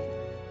pleading.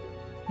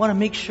 I want to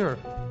make sure.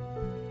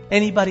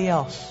 Anybody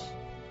else?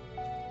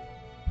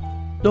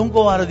 Don't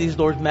go out of these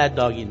doors mad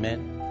dogging,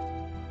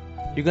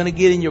 man. You're going to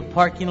get in your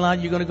parking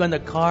lot. You're going to go in the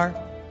car.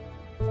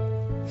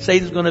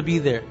 Satan's going to be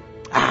there.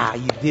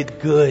 You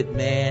did good,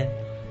 man.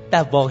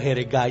 That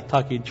bald-headed guy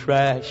talking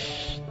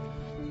trash.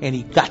 And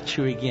he got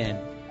you again.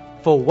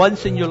 For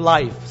once in your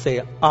life,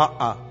 say,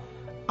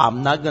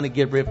 I'm not going to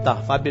get ripped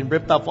off. I've been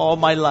ripped off all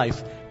my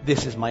life.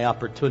 This is my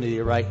opportunity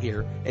right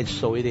here. And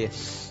so it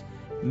is.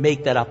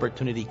 Make that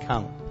opportunity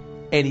count.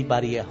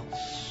 Anybody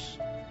else?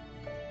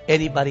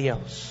 Anybody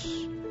else?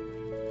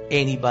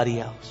 Anybody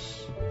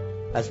else?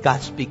 As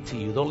God speak to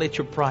you. Don't let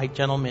your pride,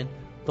 gentlemen,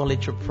 don't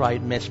let your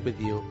pride mess with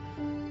you.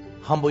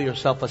 Humble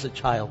yourself as a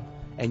child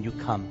and you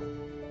come.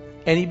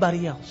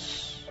 Anybody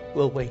else?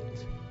 We'll wait.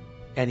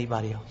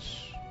 Anybody else?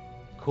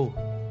 Cool.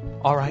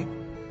 All right.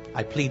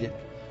 I pleaded.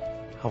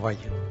 How are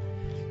you?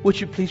 Would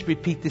you please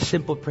repeat this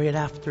simple prayer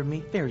after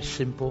me? Very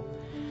simple.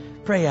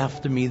 Pray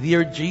after me.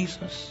 Dear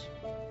Jesus,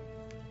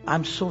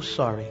 I'm so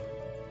sorry.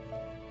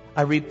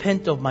 I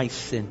repent of my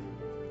sin.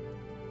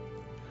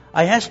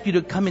 I ask you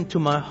to come into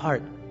my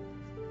heart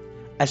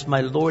as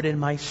my Lord and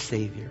my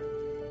Savior.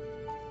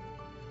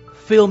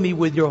 Fill me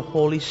with your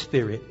Holy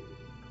Spirit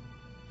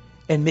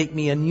and make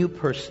me a new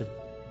person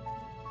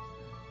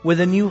with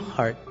a new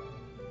heart,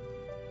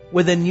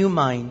 with a new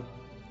mind,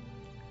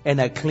 and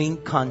a clean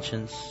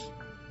conscience.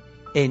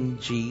 In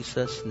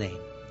Jesus' name.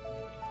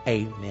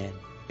 Amen.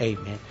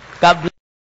 Amen. God bless.